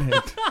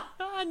disappointed.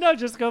 No,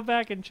 just go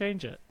back and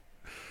change it.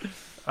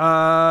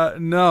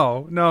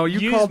 No. You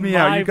Use called me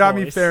out. You got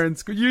me voice. fair and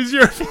square. Use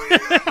your...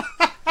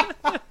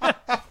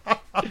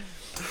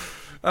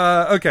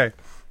 Okay.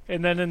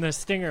 And then in the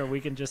stinger,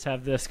 we can just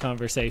have this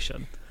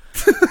conversation.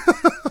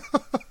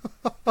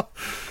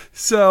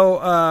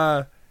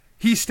 So,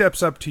 he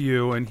steps up to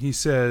you and he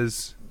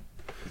says,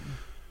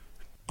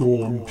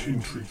 Gorm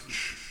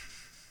Tintreach,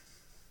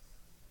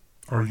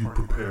 are you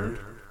prepared?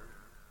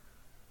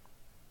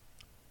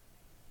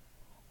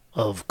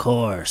 Of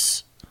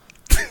course.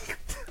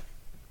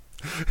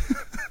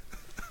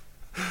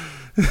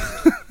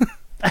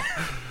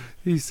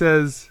 He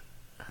says...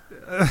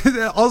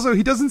 also,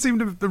 he doesn't seem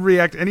to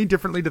react any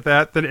differently to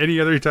that than any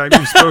other time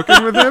you've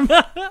spoken with him.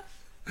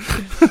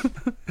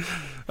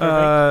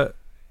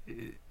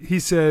 He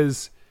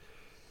says,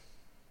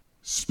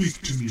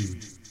 Speak to me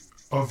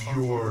of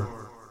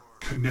your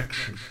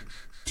connection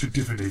to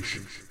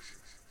divination.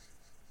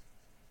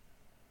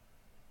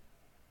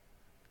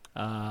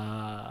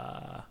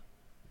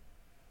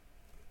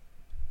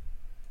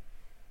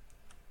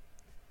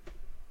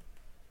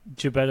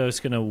 Jebeddo's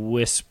going to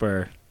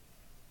whisper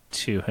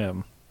to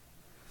him.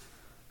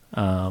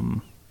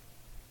 The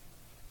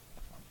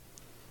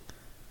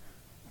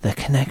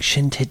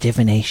connection to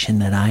divination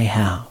that I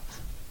have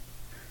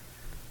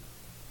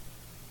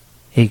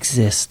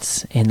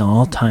exists in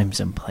all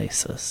times and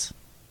places.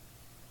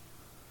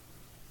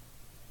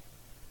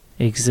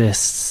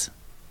 Exists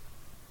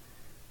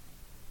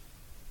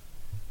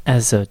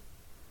as a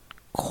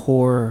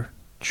core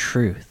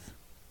truth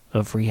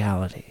of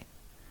reality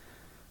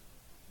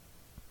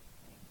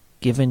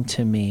given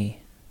to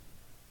me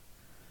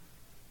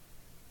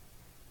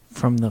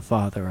from the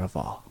Father of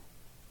all.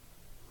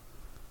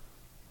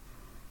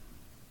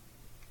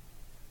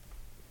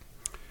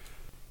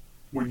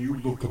 When you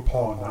look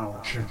upon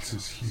our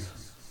chances here,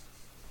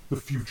 the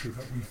future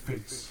that we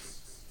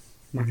face,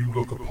 when you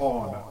look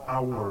upon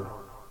our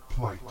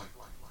plight,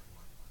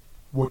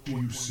 what do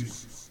you see?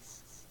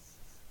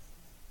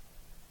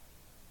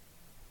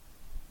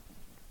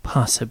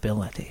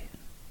 possibility.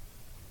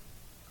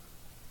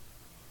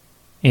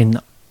 In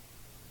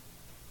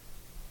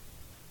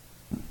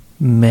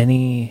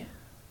many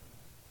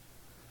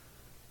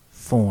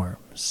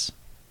forms.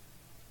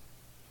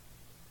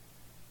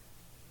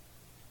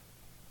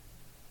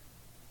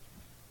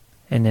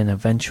 And an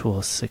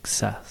eventual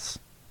success.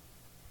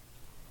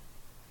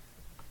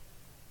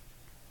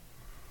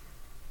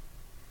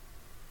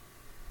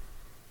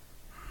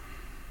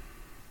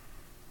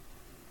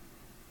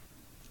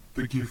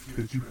 The gift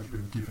that you have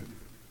been given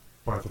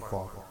by the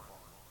Father.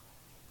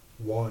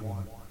 One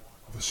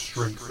of a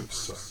strength of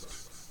sight.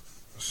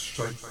 A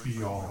sight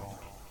beyond.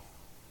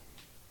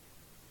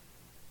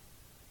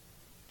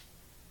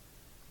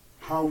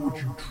 How would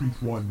you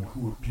treat one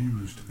who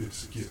abused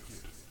this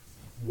gift?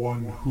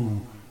 One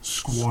who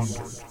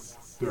squandered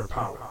their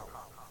power?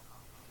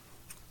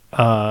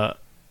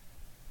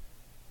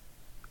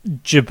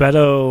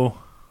 Jebeddo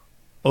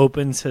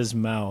opens his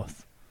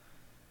mouth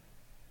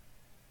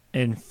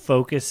and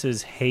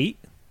focuses hate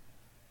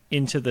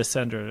into the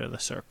center of the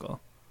circle.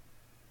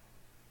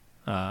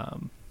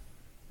 Trying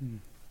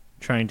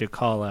to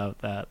call out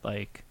that,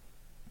 like,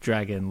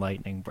 dragon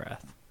lightning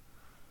breath.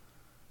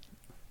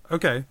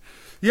 Okay.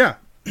 Yeah.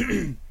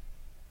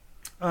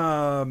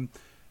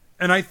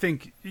 And I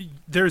think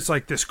there's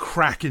like this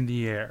crack in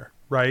the air,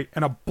 right?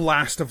 And a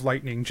blast of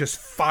lightning just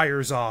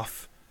fires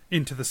off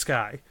into the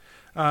sky.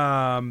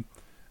 And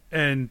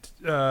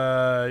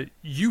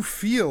you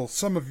feel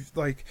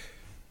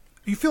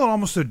you feel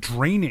almost a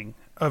draining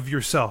of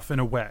yourself in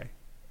a way,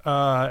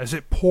 as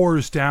it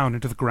pours down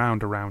into the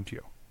ground around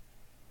you.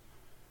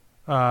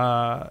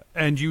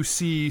 And you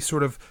see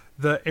sort of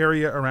the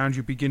area around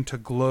you begin to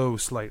glow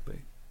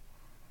slightly.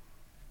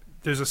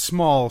 There's a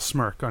small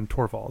smirk on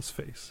Torvald's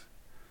face.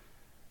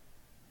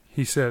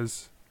 He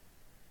says,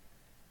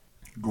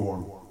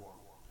 Gorm,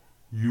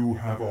 you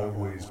have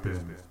always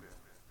been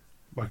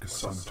like a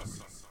son to me.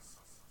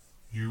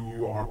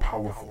 You are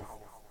powerful,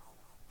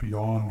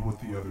 beyond what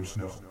the others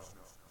know.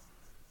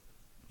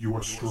 You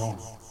are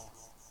strong,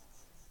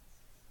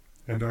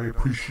 and I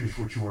appreciate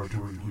what you are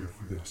doing here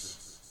for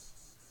this.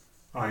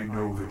 I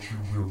know that you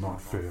will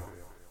not fail.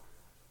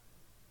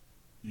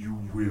 You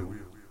will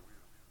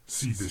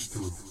see this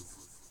through.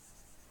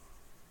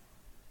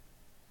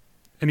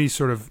 and he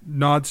sort of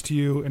nods to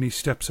you and he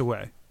steps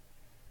away.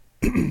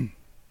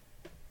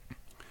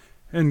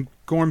 And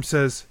Gorm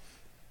says,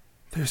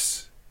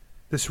 this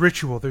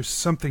ritual, there's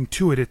something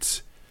to it.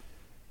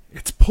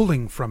 It's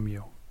pulling from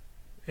you.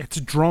 It's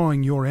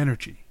drawing your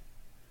energy.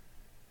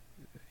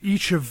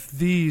 Each of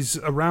these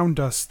around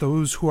us,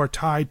 those who are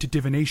tied to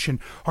divination,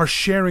 are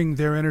sharing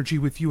their energy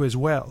with you as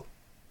well.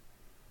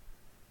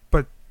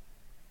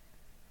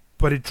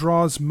 But it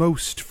draws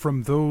most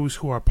from those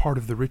who are part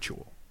of the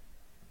ritual.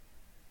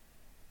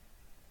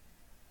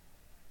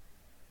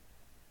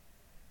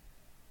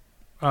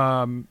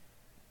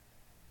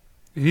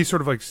 He's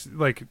sort of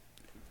like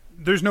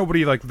there's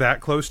nobody like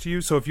that close to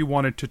you, so if you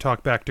wanted to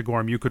talk back to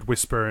Gorm, you could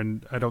whisper,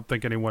 and I don't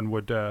think anyone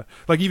would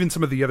even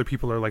some of the other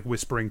people are like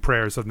whispering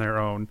prayers on their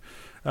own.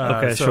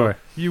 Okay, so sure.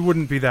 You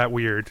wouldn't be that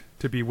weird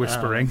to be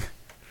whispering.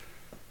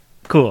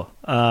 Cool.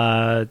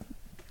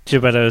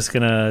 Jebeddo's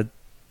gonna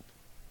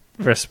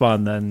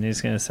respond then.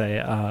 He's gonna say,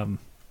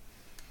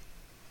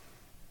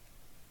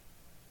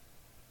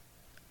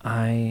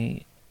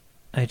 I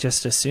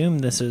just assume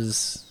this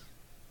is,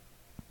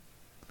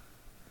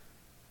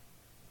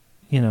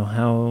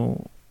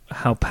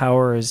 how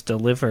power is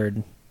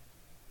delivered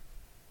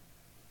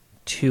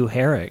to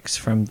Herrick's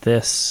from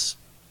this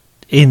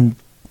in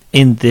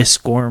this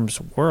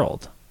Gorm's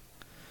world.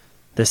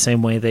 The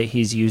same way that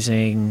he's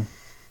using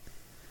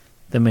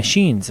the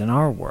machines in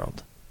our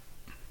world.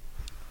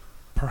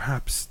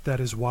 Perhaps that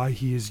is why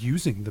he is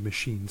using the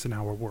machines in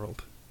our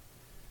world.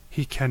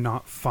 He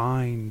cannot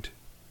find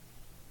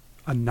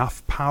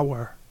enough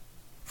power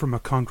from a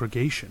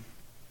congregation.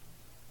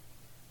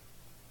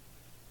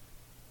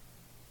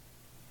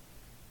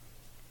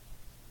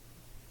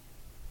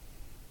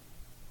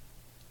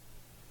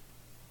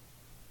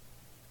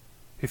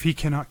 If he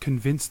cannot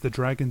convince the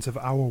dragons of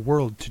our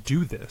world to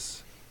do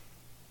this,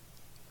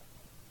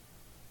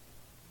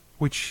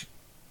 which,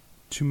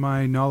 to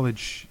my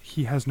knowledge,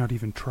 he has not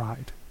even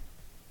tried.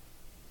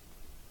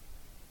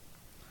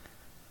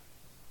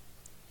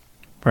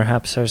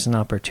 Perhaps there's an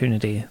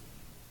opportunity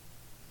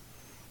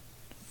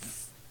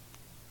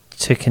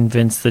to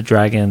convince the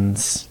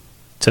dragons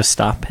to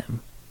stop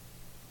him.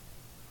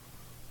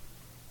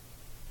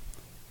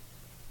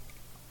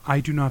 I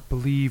do not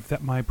believe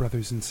that my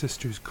brothers and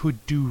sisters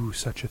could do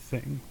such a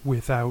thing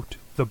without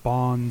the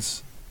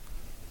bonds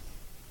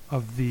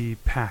of the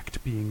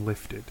pact being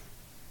lifted.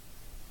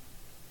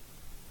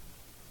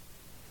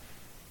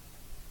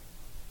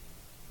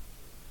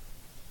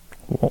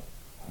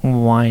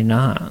 Why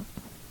not?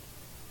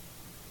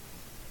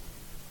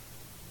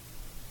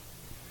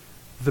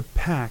 The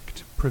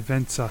pact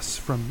prevents us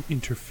from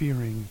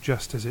interfering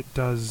just as it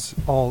does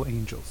all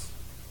angels.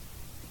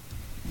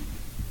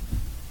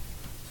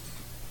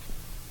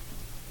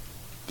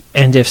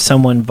 And if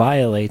someone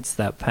violates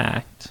that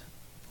pact,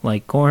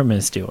 like Gorm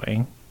is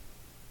doing.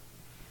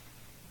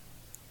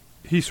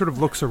 He sort of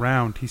looks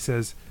around. He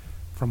says,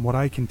 "From what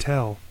I can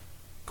tell,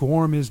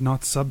 Gorm is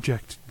not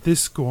subject.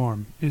 This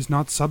Gorm is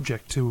not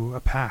subject to a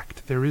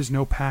pact. There is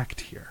no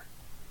pact here."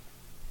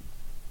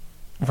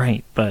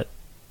 Right, but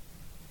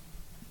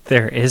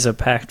there is a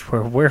pact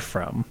where we're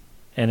from.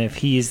 And if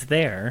he's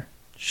there,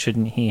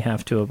 shouldn't he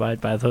have to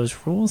abide by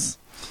those rules?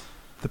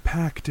 The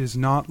pact is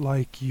not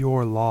like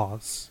your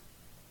laws.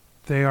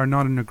 They are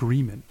not an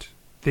agreement.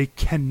 They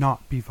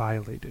cannot be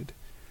violated.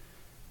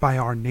 By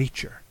our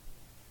nature.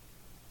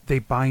 They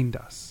bind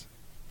us.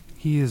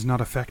 He is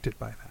not affected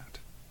by that.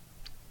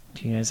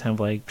 Do you guys have,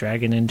 like,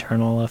 dragon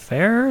internal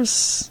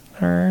affairs?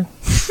 Or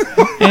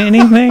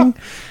anything?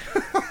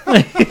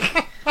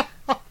 Like,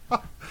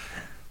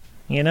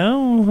 you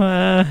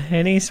know,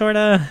 any sort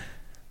of...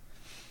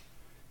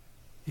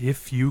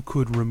 If you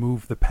could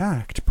remove the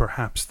pact,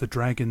 perhaps the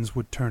dragons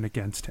would turn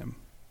against him.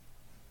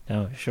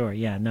 Oh, sure,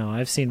 yeah, no,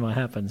 I've seen what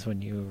happens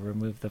when you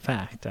remove the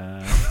pact.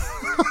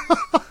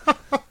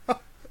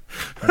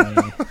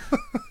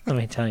 Let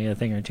me tell you a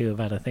thing or two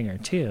about a thing or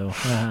two.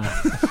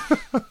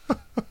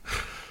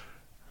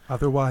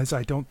 Otherwise,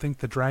 I don't think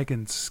the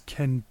dragons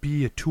can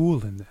be a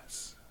tool in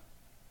this.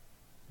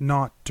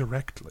 Not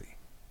directly.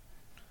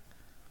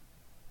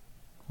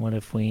 What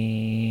if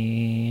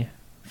we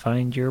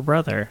find your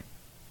brother?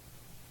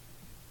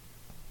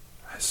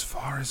 As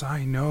far as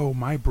I know,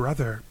 my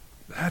brother,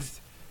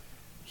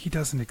 he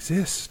doesn't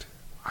exist.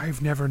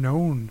 I've never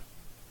known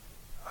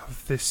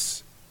of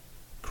this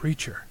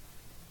creature.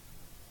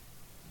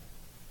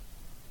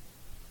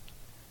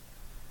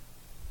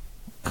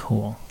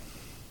 Cool.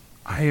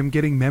 I am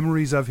getting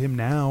memories of him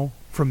now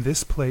from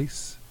this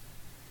place.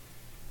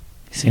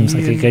 Seems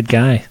like a good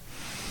guy.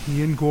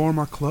 He and Gorm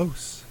are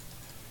close.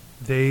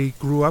 They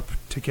grew up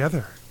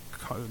together.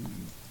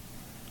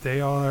 They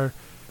are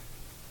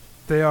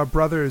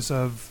brothers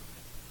of,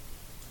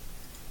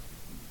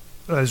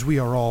 as we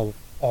are all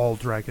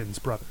dragons'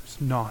 brothers,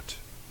 not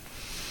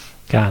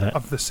Got it.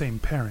 of the same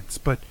parents,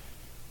 but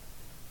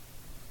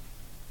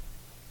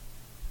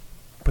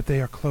they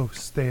are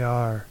close. They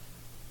are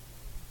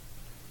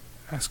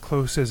as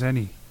close as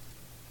any.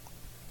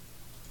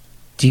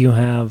 Do you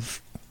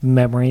have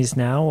memories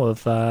now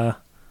of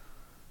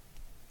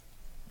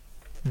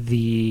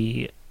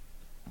the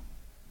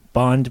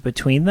bond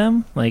between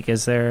them? Like,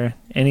 is there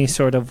any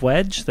sort of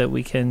wedge that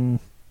we can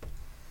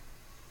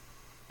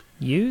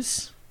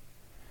use?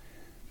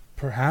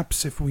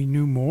 Perhaps if we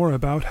knew more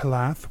about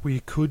Halath, we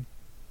could...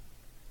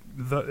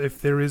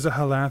 if there is a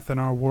Halath in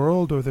our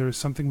world, or there is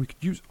something we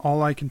could use...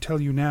 All I can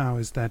tell you now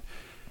is that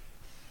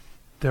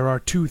there are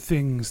two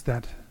things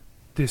that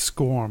this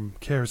Gorm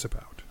cares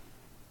about.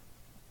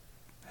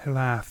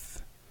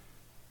 Halath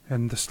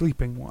and the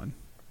Sleeping One.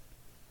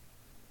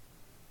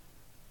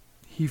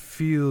 He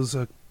feels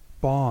a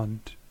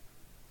bond.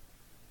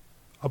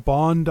 A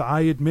bond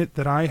I admit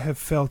that I have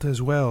felt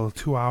as well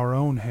to our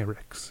own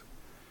Herricks.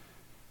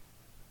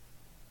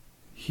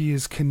 He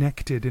is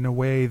connected in a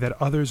way that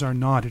others are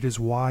not. It is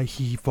why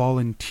he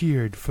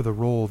volunteered for the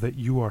role that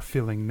you are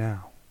filling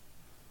now.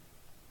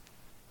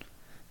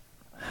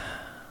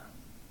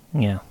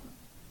 Yeah.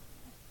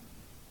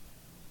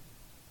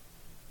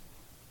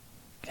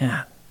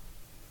 God.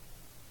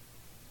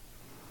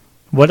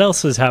 What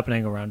else is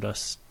happening around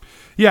us?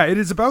 Yeah, it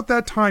is about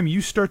that time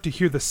you start to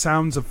hear the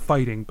sounds of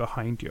fighting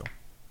behind you.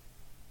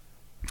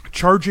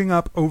 Charging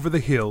up over the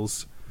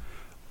hills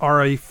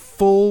are a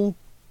full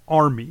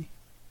army,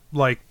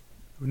 like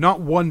not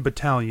one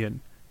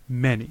battalion,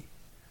 many.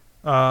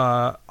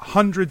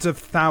 Hundreds of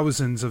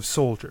thousands of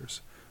soldiers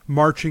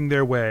marching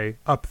their way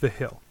up the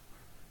hill.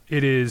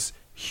 It is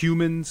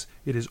humans,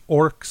 it is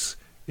orcs,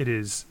 it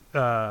is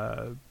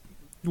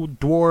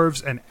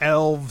dwarves and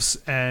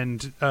elves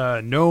and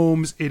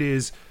gnomes. It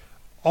is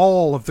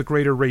all of the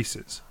greater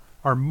races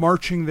are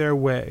marching their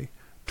way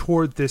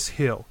toward this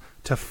hill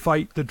to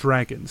fight the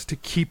dragons, to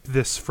keep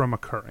this from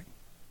occurring.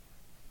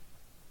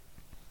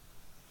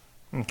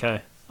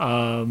 Okay.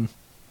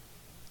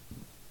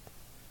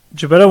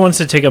 Jebeddo wants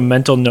to take a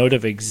mental note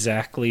of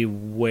exactly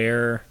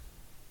where,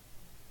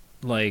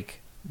 like,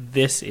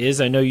 this is.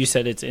 I know you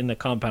said it's in the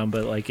compound,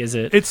 but, like, is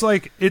it... It's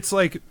like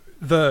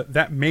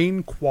that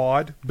main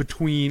quad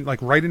between, like,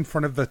 right in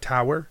front of the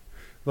tower,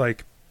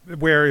 like,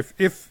 where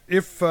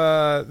if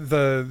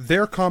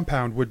their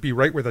compound would be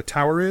right where the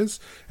tower is,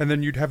 and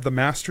then you'd have the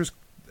master's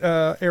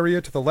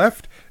area to the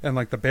left, and,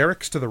 like, the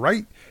barracks to the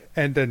right,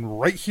 and then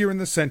right here in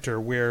the center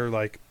where,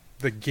 like,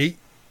 the gate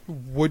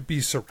would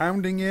be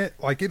surrounding it.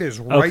 Like, it is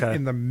right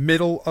in the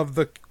middle of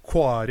the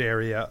quad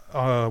area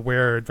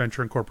where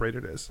Adventure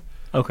Incorporated is.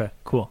 Okay,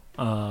 cool.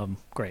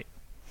 Great.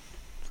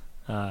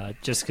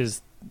 Just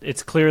because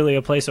it's clearly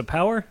a place of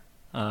power,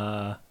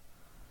 so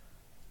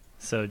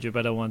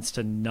Jebeddo wants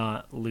to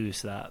not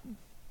lose that.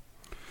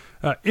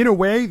 In a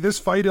way, this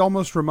fight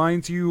almost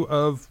reminds you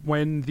of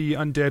when the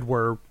undead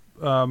were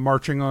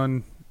marching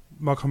on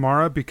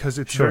Makamara, because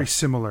it's very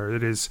similar.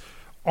 It is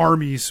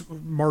armies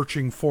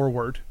marching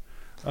forward,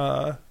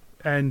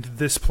 and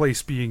this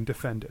place being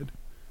defended.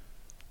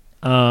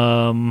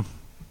 Many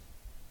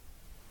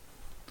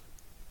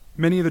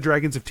of the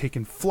dragons have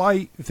taken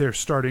flight. They're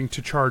starting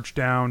to charge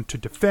down to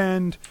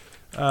defend.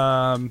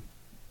 And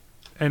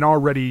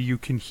already you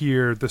can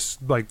hear this,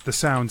 like the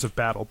sounds of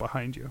battle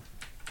behind you.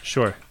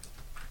 Sure.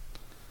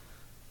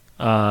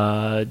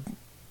 Yeah,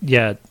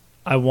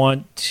 I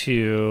want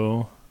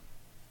to...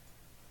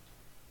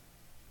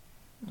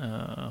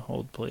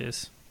 hold,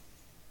 please.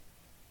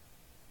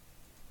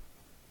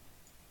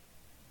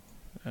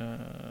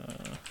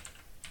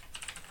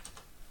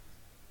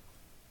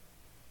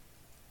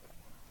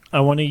 I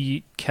want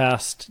to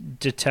cast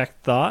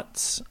Detect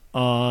Thoughts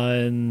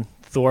on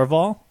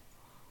Thorval.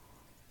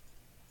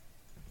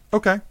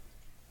 Okay.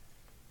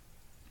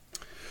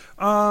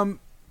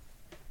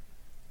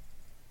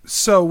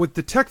 So with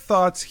Detect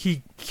Thoughts,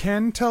 he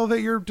can tell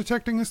that you're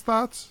detecting his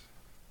thoughts?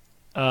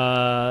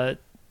 Let's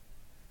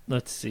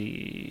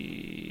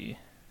see.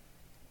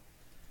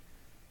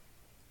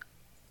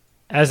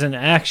 As an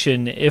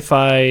action, if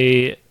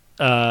I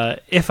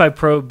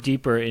probe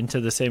deeper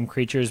into the same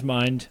creature's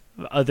mind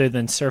other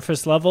than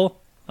surface level,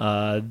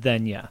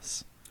 then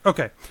yes.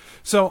 Okay.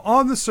 So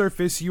on the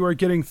surface, you are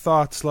getting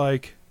thoughts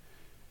like,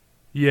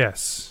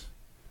 yes.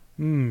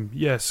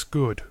 Yes,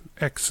 good.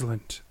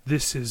 Excellent.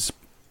 This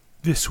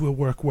will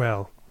work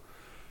well.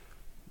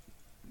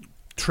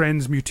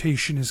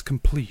 Transmutation is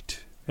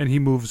complete. And he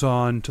moves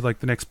on to like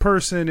the next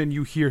person, and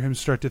you hear him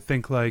start to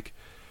think like,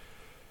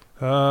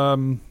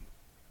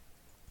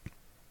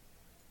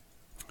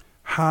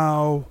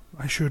 how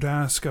I should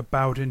ask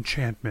about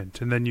enchantment.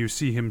 And then you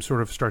see him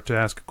sort of start to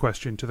ask a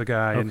question to the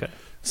guy. Okay. And,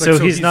 so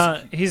he's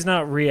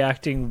not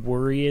reacting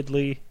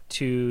worriedly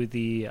to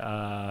the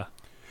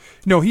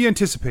No, he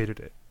anticipated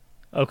it.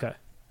 Okay.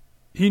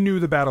 He knew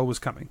the battle was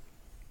coming.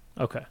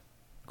 Okay.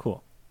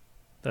 Cool.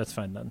 That's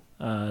fine then.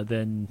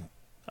 Then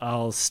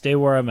I'll stay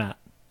where I'm at.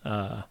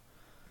 But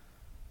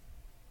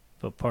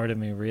part of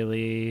me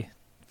really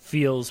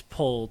feels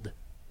pulled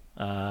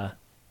to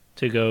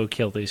go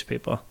kill these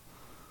people.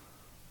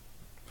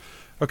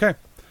 Okay.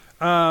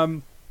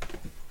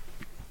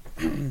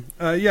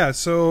 Yeah,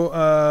 so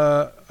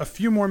a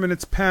few more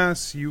minutes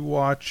pass. You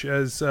watch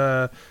as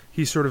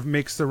he sort of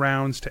makes the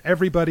rounds to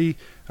everybody.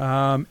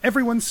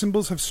 Everyone's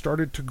symbols have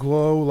started to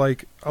glow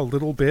like a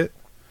little bit.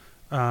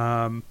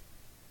 And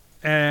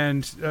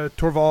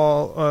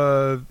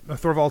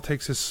Thorval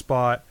takes his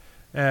spot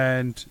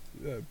and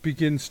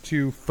begins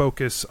to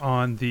focus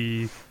on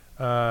the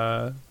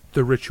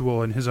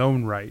ritual in his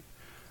own right.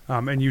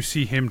 And you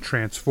see him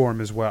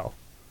transform as well.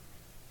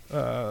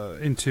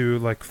 Into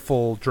like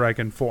full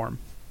dragon form.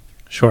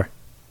 Sure.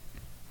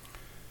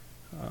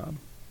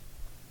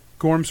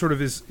 Gorm sort of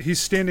he's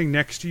standing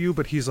next to you,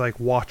 but he's like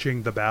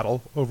watching the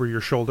battle over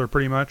your shoulder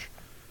pretty much.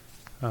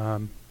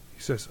 He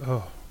says,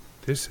 "Oh,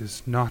 this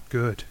is not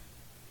good."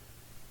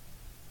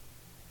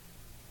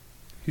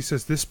 He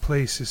says, "This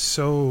place is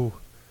so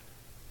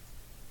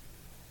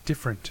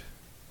different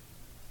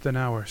than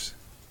ours.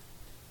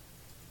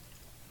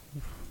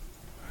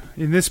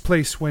 In this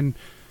place, when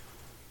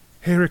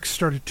Herrick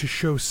started to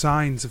show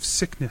signs of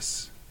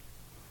sickness,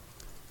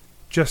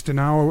 just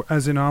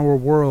as in our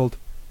world,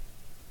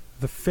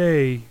 the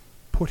Fae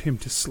put him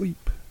to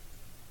sleep.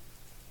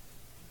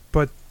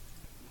 But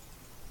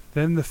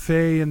then the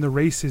Fae and the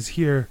races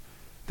here,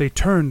 they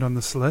turned on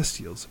the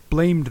Celestials,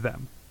 blamed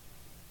them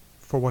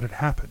for what had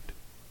happened.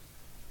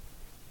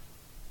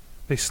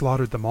 They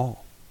slaughtered them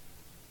all.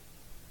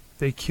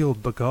 They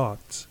killed the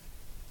gods.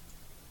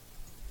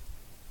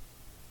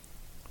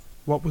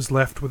 What was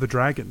left were the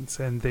dragons,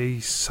 and they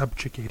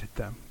subjugated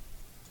them.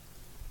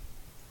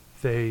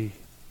 They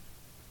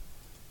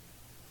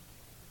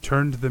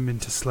turned them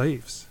into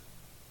slaves.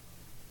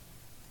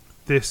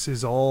 This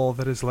is all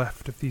that is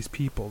left of these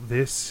people.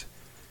 This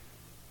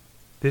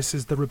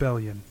is the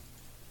rebellion.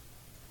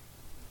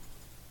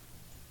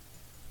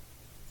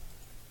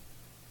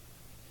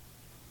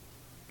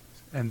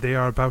 And they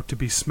are about to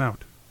be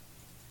smout."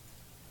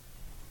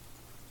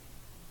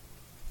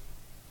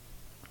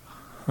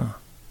 Huh.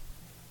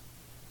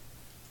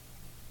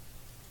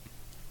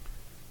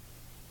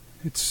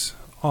 It's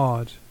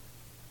odd.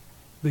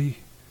 The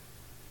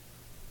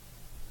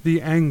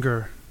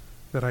anger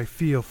that I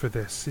feel for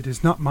this, it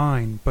is not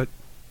mine, but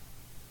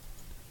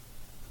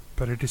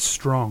it is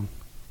strong.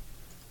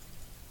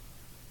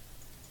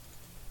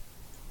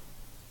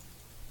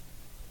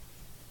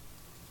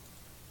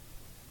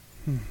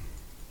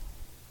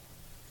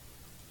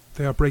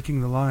 They are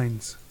breaking the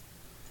lines.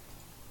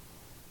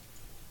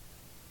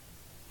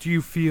 Do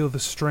you feel the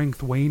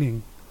strength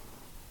waning?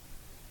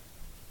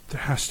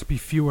 There has to be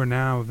fewer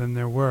now than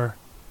there were,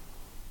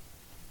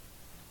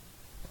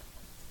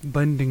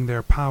 lending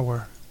their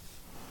power.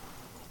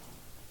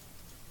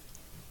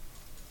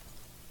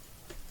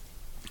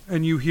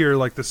 And you hear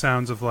like the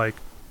sounds of like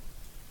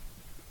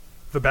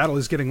the battle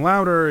is getting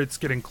louder, it's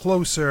getting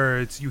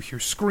closer, you hear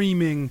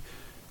screaming.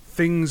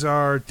 Things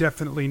are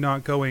definitely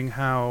not going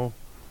how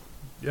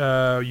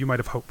you might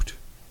have hoped.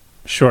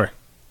 Sure.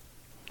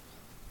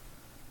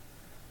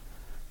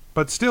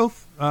 But still,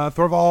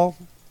 Thorval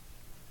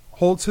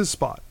holds his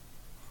spot.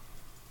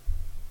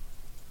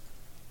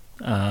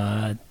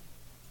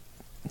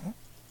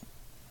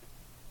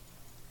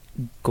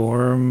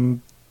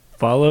 Gorm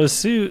follows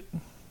suit.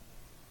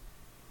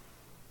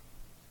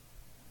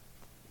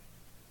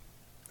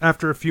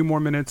 After a few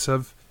more minutes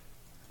of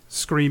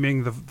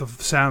screaming, the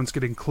sounds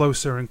getting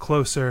closer and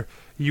closer,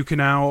 you can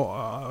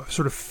now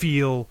sort of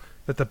feel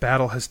that the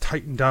battle has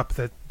tightened up,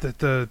 that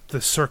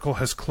the circle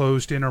has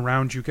closed in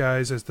around you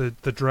guys as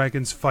the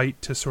dragons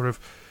fight to sort of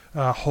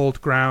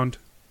hold ground.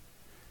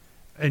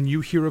 And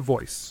you hear a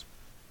voice.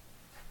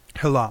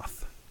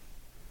 Hilath.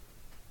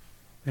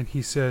 And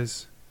he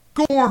says,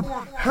 Gorm,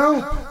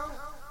 help!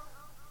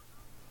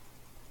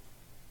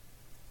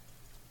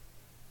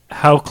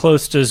 How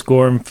close does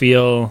Gorm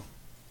feel,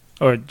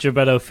 or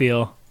Jebeddo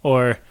feel,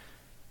 or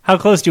how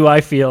close do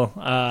I feel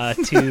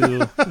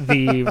to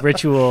the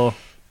ritual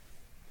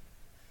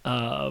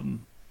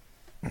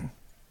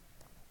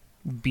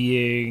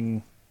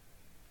being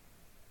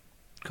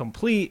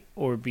complete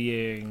or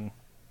being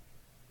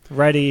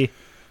ready?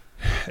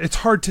 It's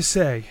hard to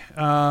say.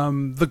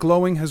 The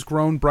glowing has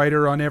grown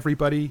brighter on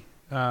everybody.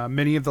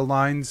 Many of the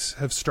lines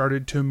have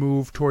started to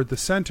move toward the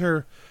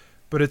center,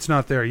 but it's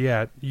not there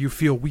yet. You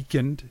feel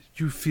weakened.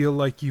 You feel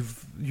like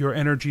your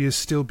energy is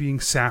still being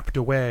sapped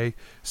away,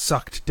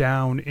 sucked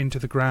down into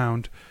the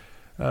ground.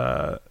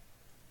 But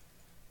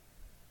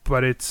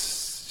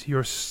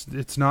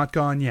it's not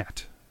gone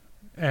yet,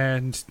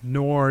 and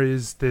nor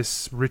is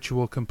this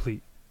ritual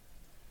complete.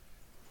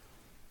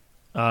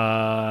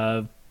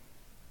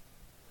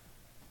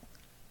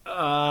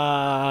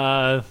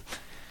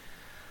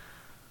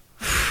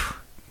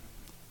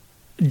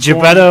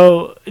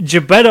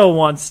 Jebeddo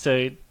wants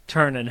to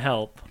turn and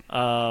help.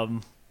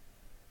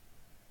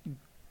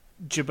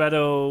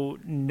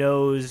 Jebeddo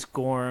knows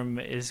Gorm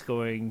is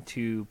going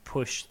to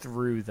push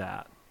through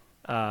that.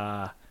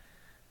 So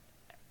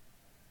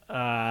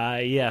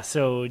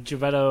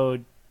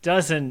Jebeddo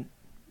doesn't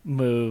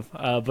move,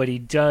 but he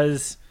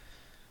does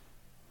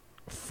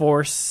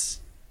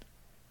force,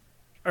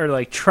 or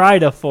like try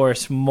to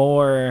force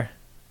more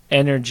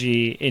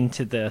energy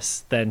into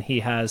this than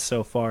he has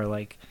so far.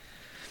 Like,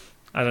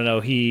 I don't know,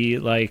 he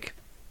like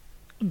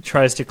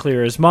tries to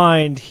clear his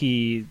mind.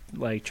 He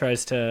like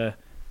tries to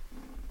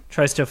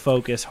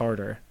focus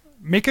harder.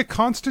 Make a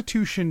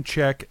Constitution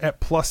check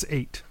at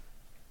 +8.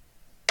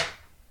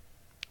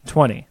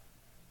 20.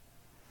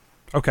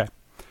 Okay.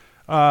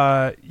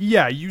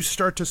 You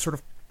start to sort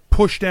of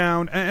push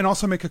down, and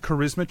also make a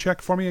Charisma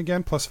check for me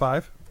again,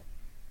 +5.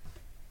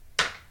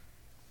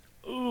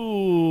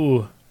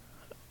 Ooh.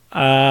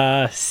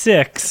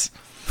 6.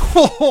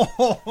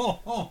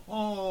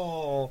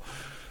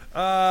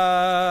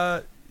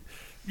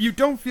 You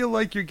don't feel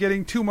like you're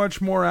getting too much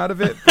more out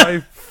of it by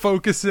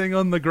focusing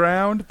on the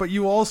ground, but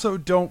you also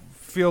don't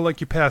feel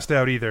like you passed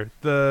out either.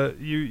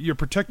 You're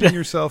protecting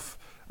yourself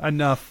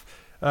enough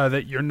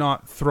that you're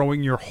not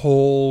throwing your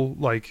whole,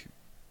 like,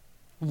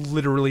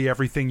 literally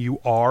everything you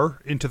are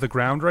into the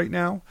ground right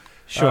now.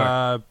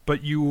 Sure.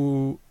 But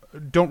you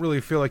don't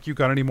really feel like you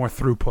got any more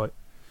throughput.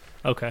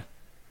 Okay.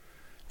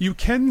 You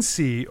can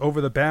see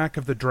over the back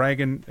of the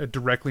dragon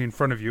directly in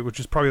front of you, which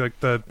is probably like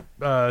the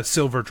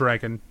silver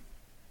dragon.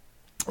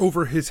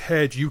 Over his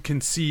head, you can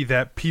see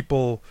that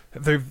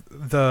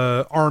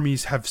the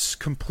armies have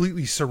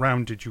completely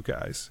surrounded you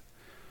guys.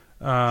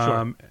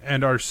 Sure.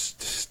 And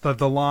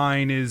the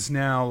line is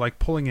now like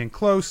pulling in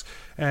close,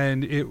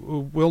 and it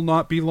will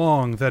not be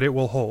long that it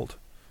will hold.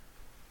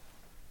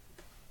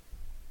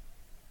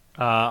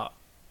 I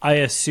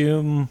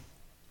assume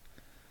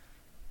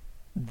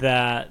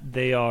that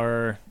they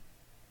are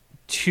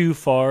too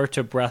far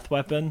to breath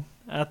weapon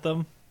at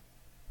them.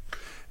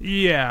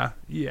 Yeah.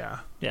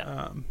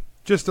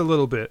 Just a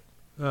little bit.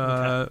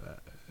 Okay.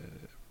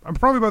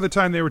 Probably by the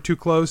time they were too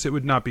close, it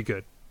would not be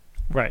good.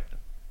 Right.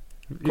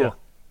 Cool.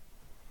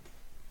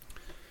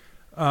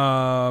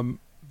 Yeah.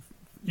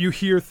 You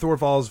hear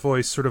Thorvald's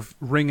voice sort of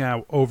ring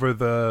out over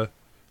the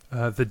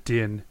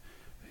din.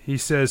 He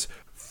says,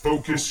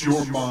 Focus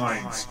your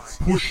minds.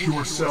 Push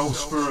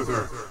yourselves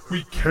further.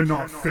 We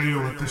cannot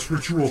fail at this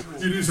ritual.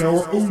 It is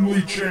our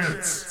only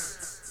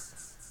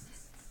chance.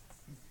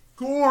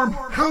 Gorm,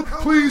 help,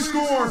 please,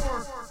 Gorm!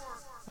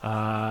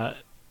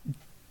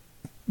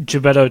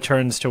 Jebeddo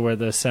turns to where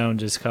the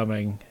sound is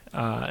coming,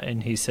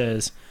 and he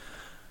says,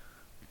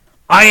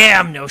 I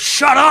am no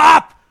shut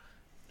up!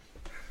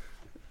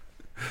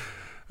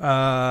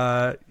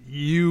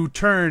 You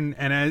turn,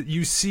 and as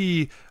you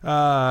see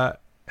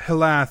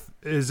Hilath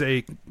is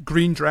a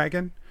green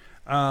dragon.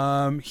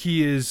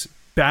 He is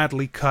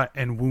badly cut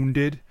and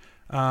wounded.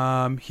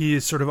 He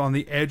is sort of on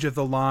the edge of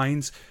the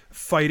lines,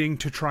 fighting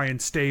to try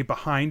and stay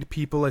behind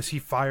people as he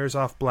fires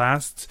off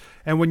blasts.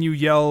 And when you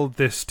yell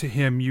this to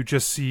him, you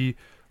just see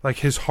like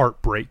his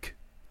heart break.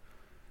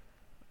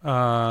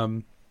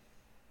 The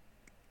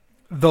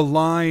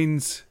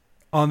lines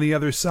on the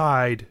other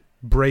side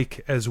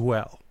break as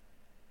well.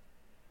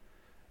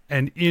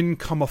 And in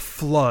come a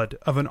flood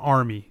of an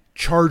army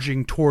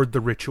charging toward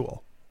the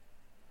ritual.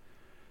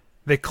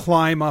 They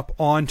climb up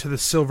onto the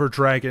silver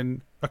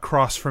dragon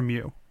across from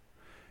you.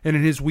 and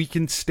in his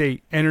weakened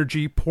state,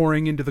 energy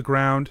pouring into the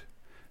ground,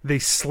 they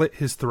slit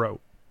his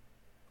throat.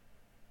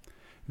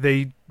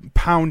 They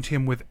pound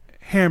him with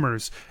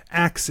hammers,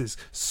 axes,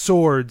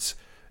 swords,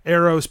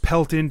 arrows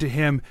pelt into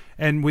him,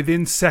 and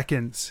within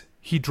seconds,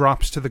 he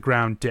drops to the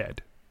ground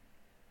dead.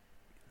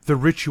 The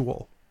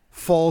ritual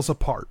falls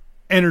apart,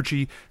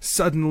 energy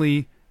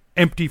suddenly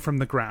empty from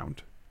the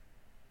ground.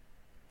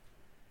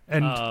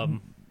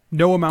 And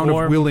no amount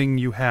of willing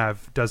you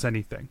have does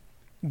anything.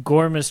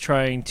 Gorm is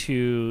trying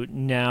to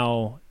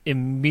now,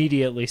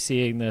 immediately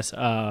seeing this,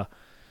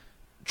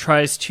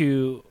 tries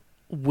to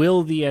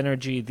will the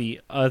energy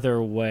the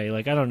other way.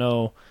 Like, I don't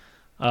know.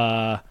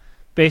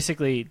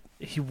 Basically,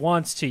 he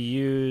wants to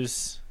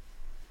use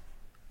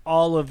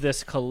all of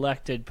this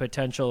collected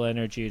potential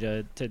energy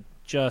to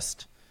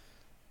just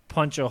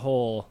punch a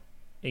hole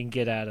and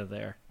get out of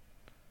there.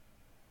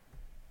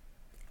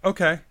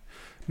 Okay.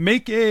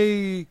 Make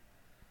a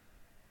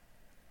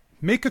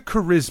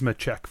charisma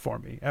check for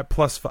me at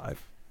 +5.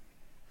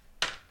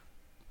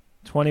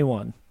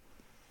 21.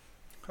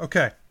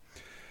 Okay.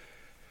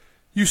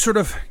 You sort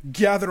of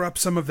gather up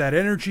some of that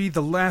energy,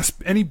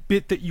 any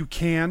bit that you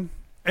can,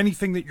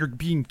 anything that you're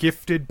being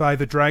gifted by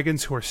the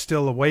dragons who are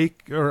still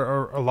awake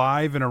or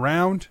alive and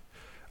around,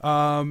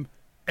 and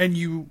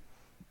you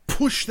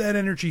push that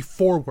energy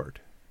forward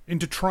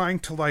into trying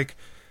to like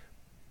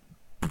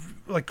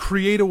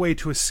create a way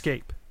to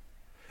escape.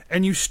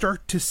 And you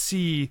start to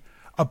see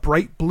a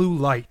bright blue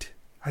light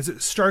as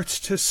it starts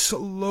to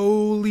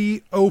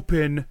slowly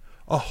open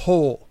a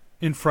hole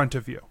in front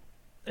of you.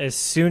 As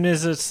soon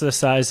as it's the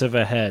size of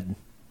a head,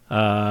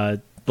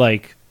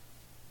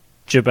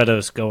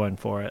 Jebeddo's going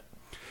for it.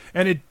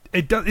 And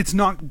it's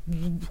not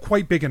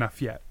quite big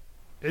enough yet.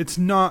 It's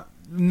not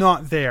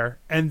there.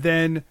 And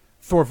then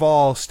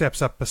Thorval steps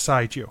up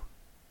beside you.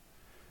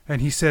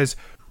 And he says,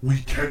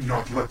 We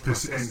cannot let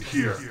this end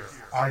here.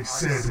 I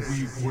said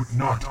we would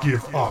not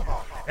give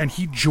up. And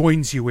he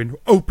joins you in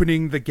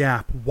opening the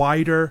gap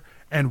wider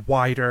and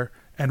wider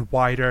and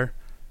wider.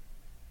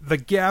 The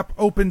gap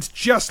opens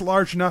just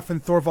large enough,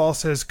 and Thorval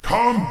says,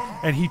 Come!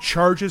 And he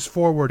charges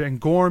forward, and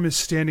Gorm is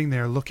standing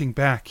there looking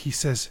back. He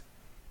says,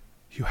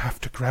 You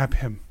have to grab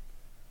him.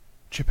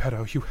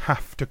 Jebeddo, you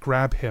have to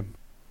grab him.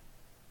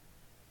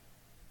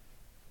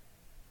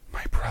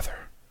 My brother.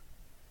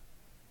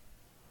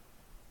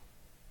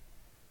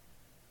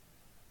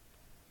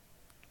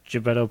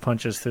 Jebeddo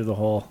punches through the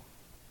hole.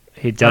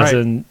 He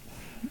doesn't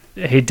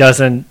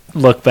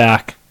look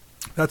back.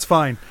 That's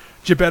fine.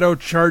 Jebeddo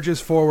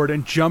charges forward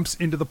and jumps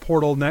into the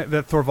portal that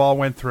Thorval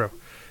went through.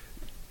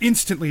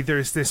 Instantly,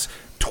 there's this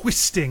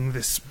twisting,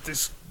 this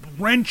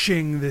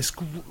wrenching, this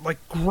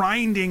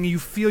grinding. You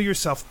feel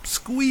yourself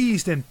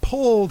squeezed and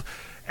pulled,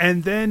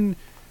 and then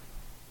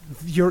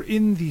you're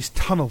in these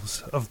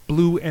tunnels of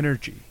blue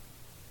energy.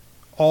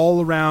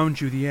 All around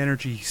you, the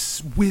energy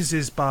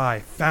whizzes by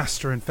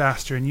faster and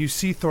faster, and you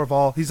see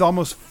Thorval. He's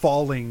almost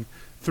falling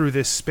through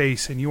this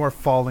space, and you are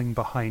falling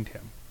behind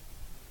him.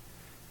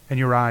 And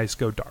your eyes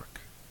go dark.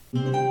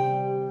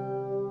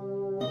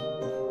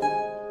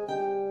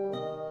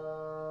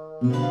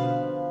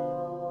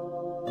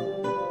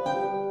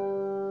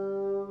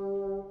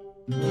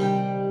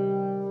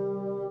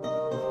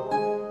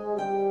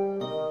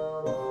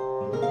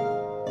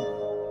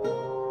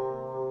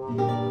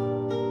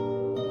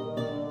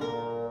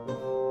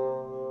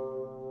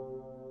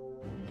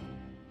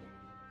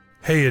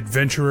 Hey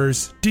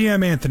adventurers,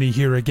 DM Anthony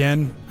here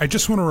again. I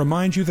just want to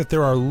remind you that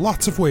there are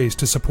lots of ways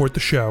to support the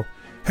show.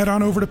 Head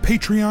on over to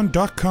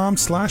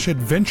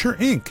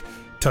patreon.com/adventureinc.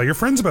 Tell your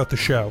friends about the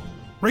show.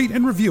 Rate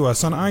and review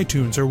us on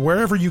iTunes or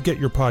wherever you get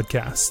your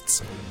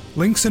podcasts.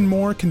 Links and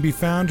more can be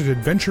found at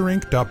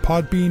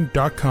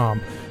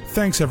adventureinc.podbean.com.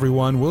 Thanks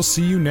everyone, we'll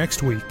see you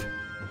next week.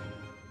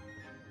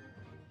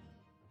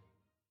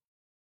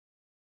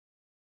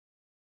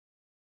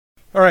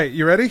 Alright,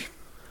 you ready?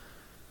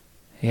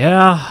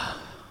 Yeah.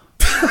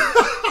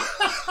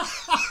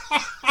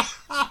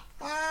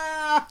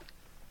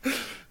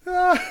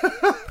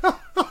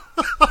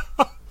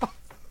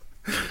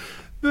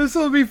 This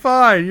will be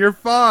fine. You're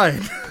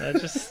fine. I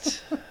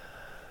just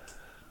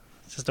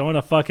don't want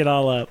to fuck it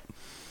all up.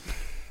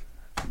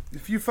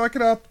 If you fuck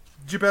it up,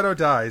 Jebeddo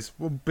dies.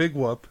 Well, big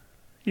whoop.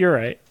 You're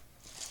right.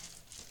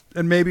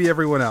 And maybe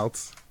everyone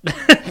else.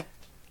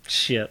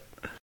 Shit.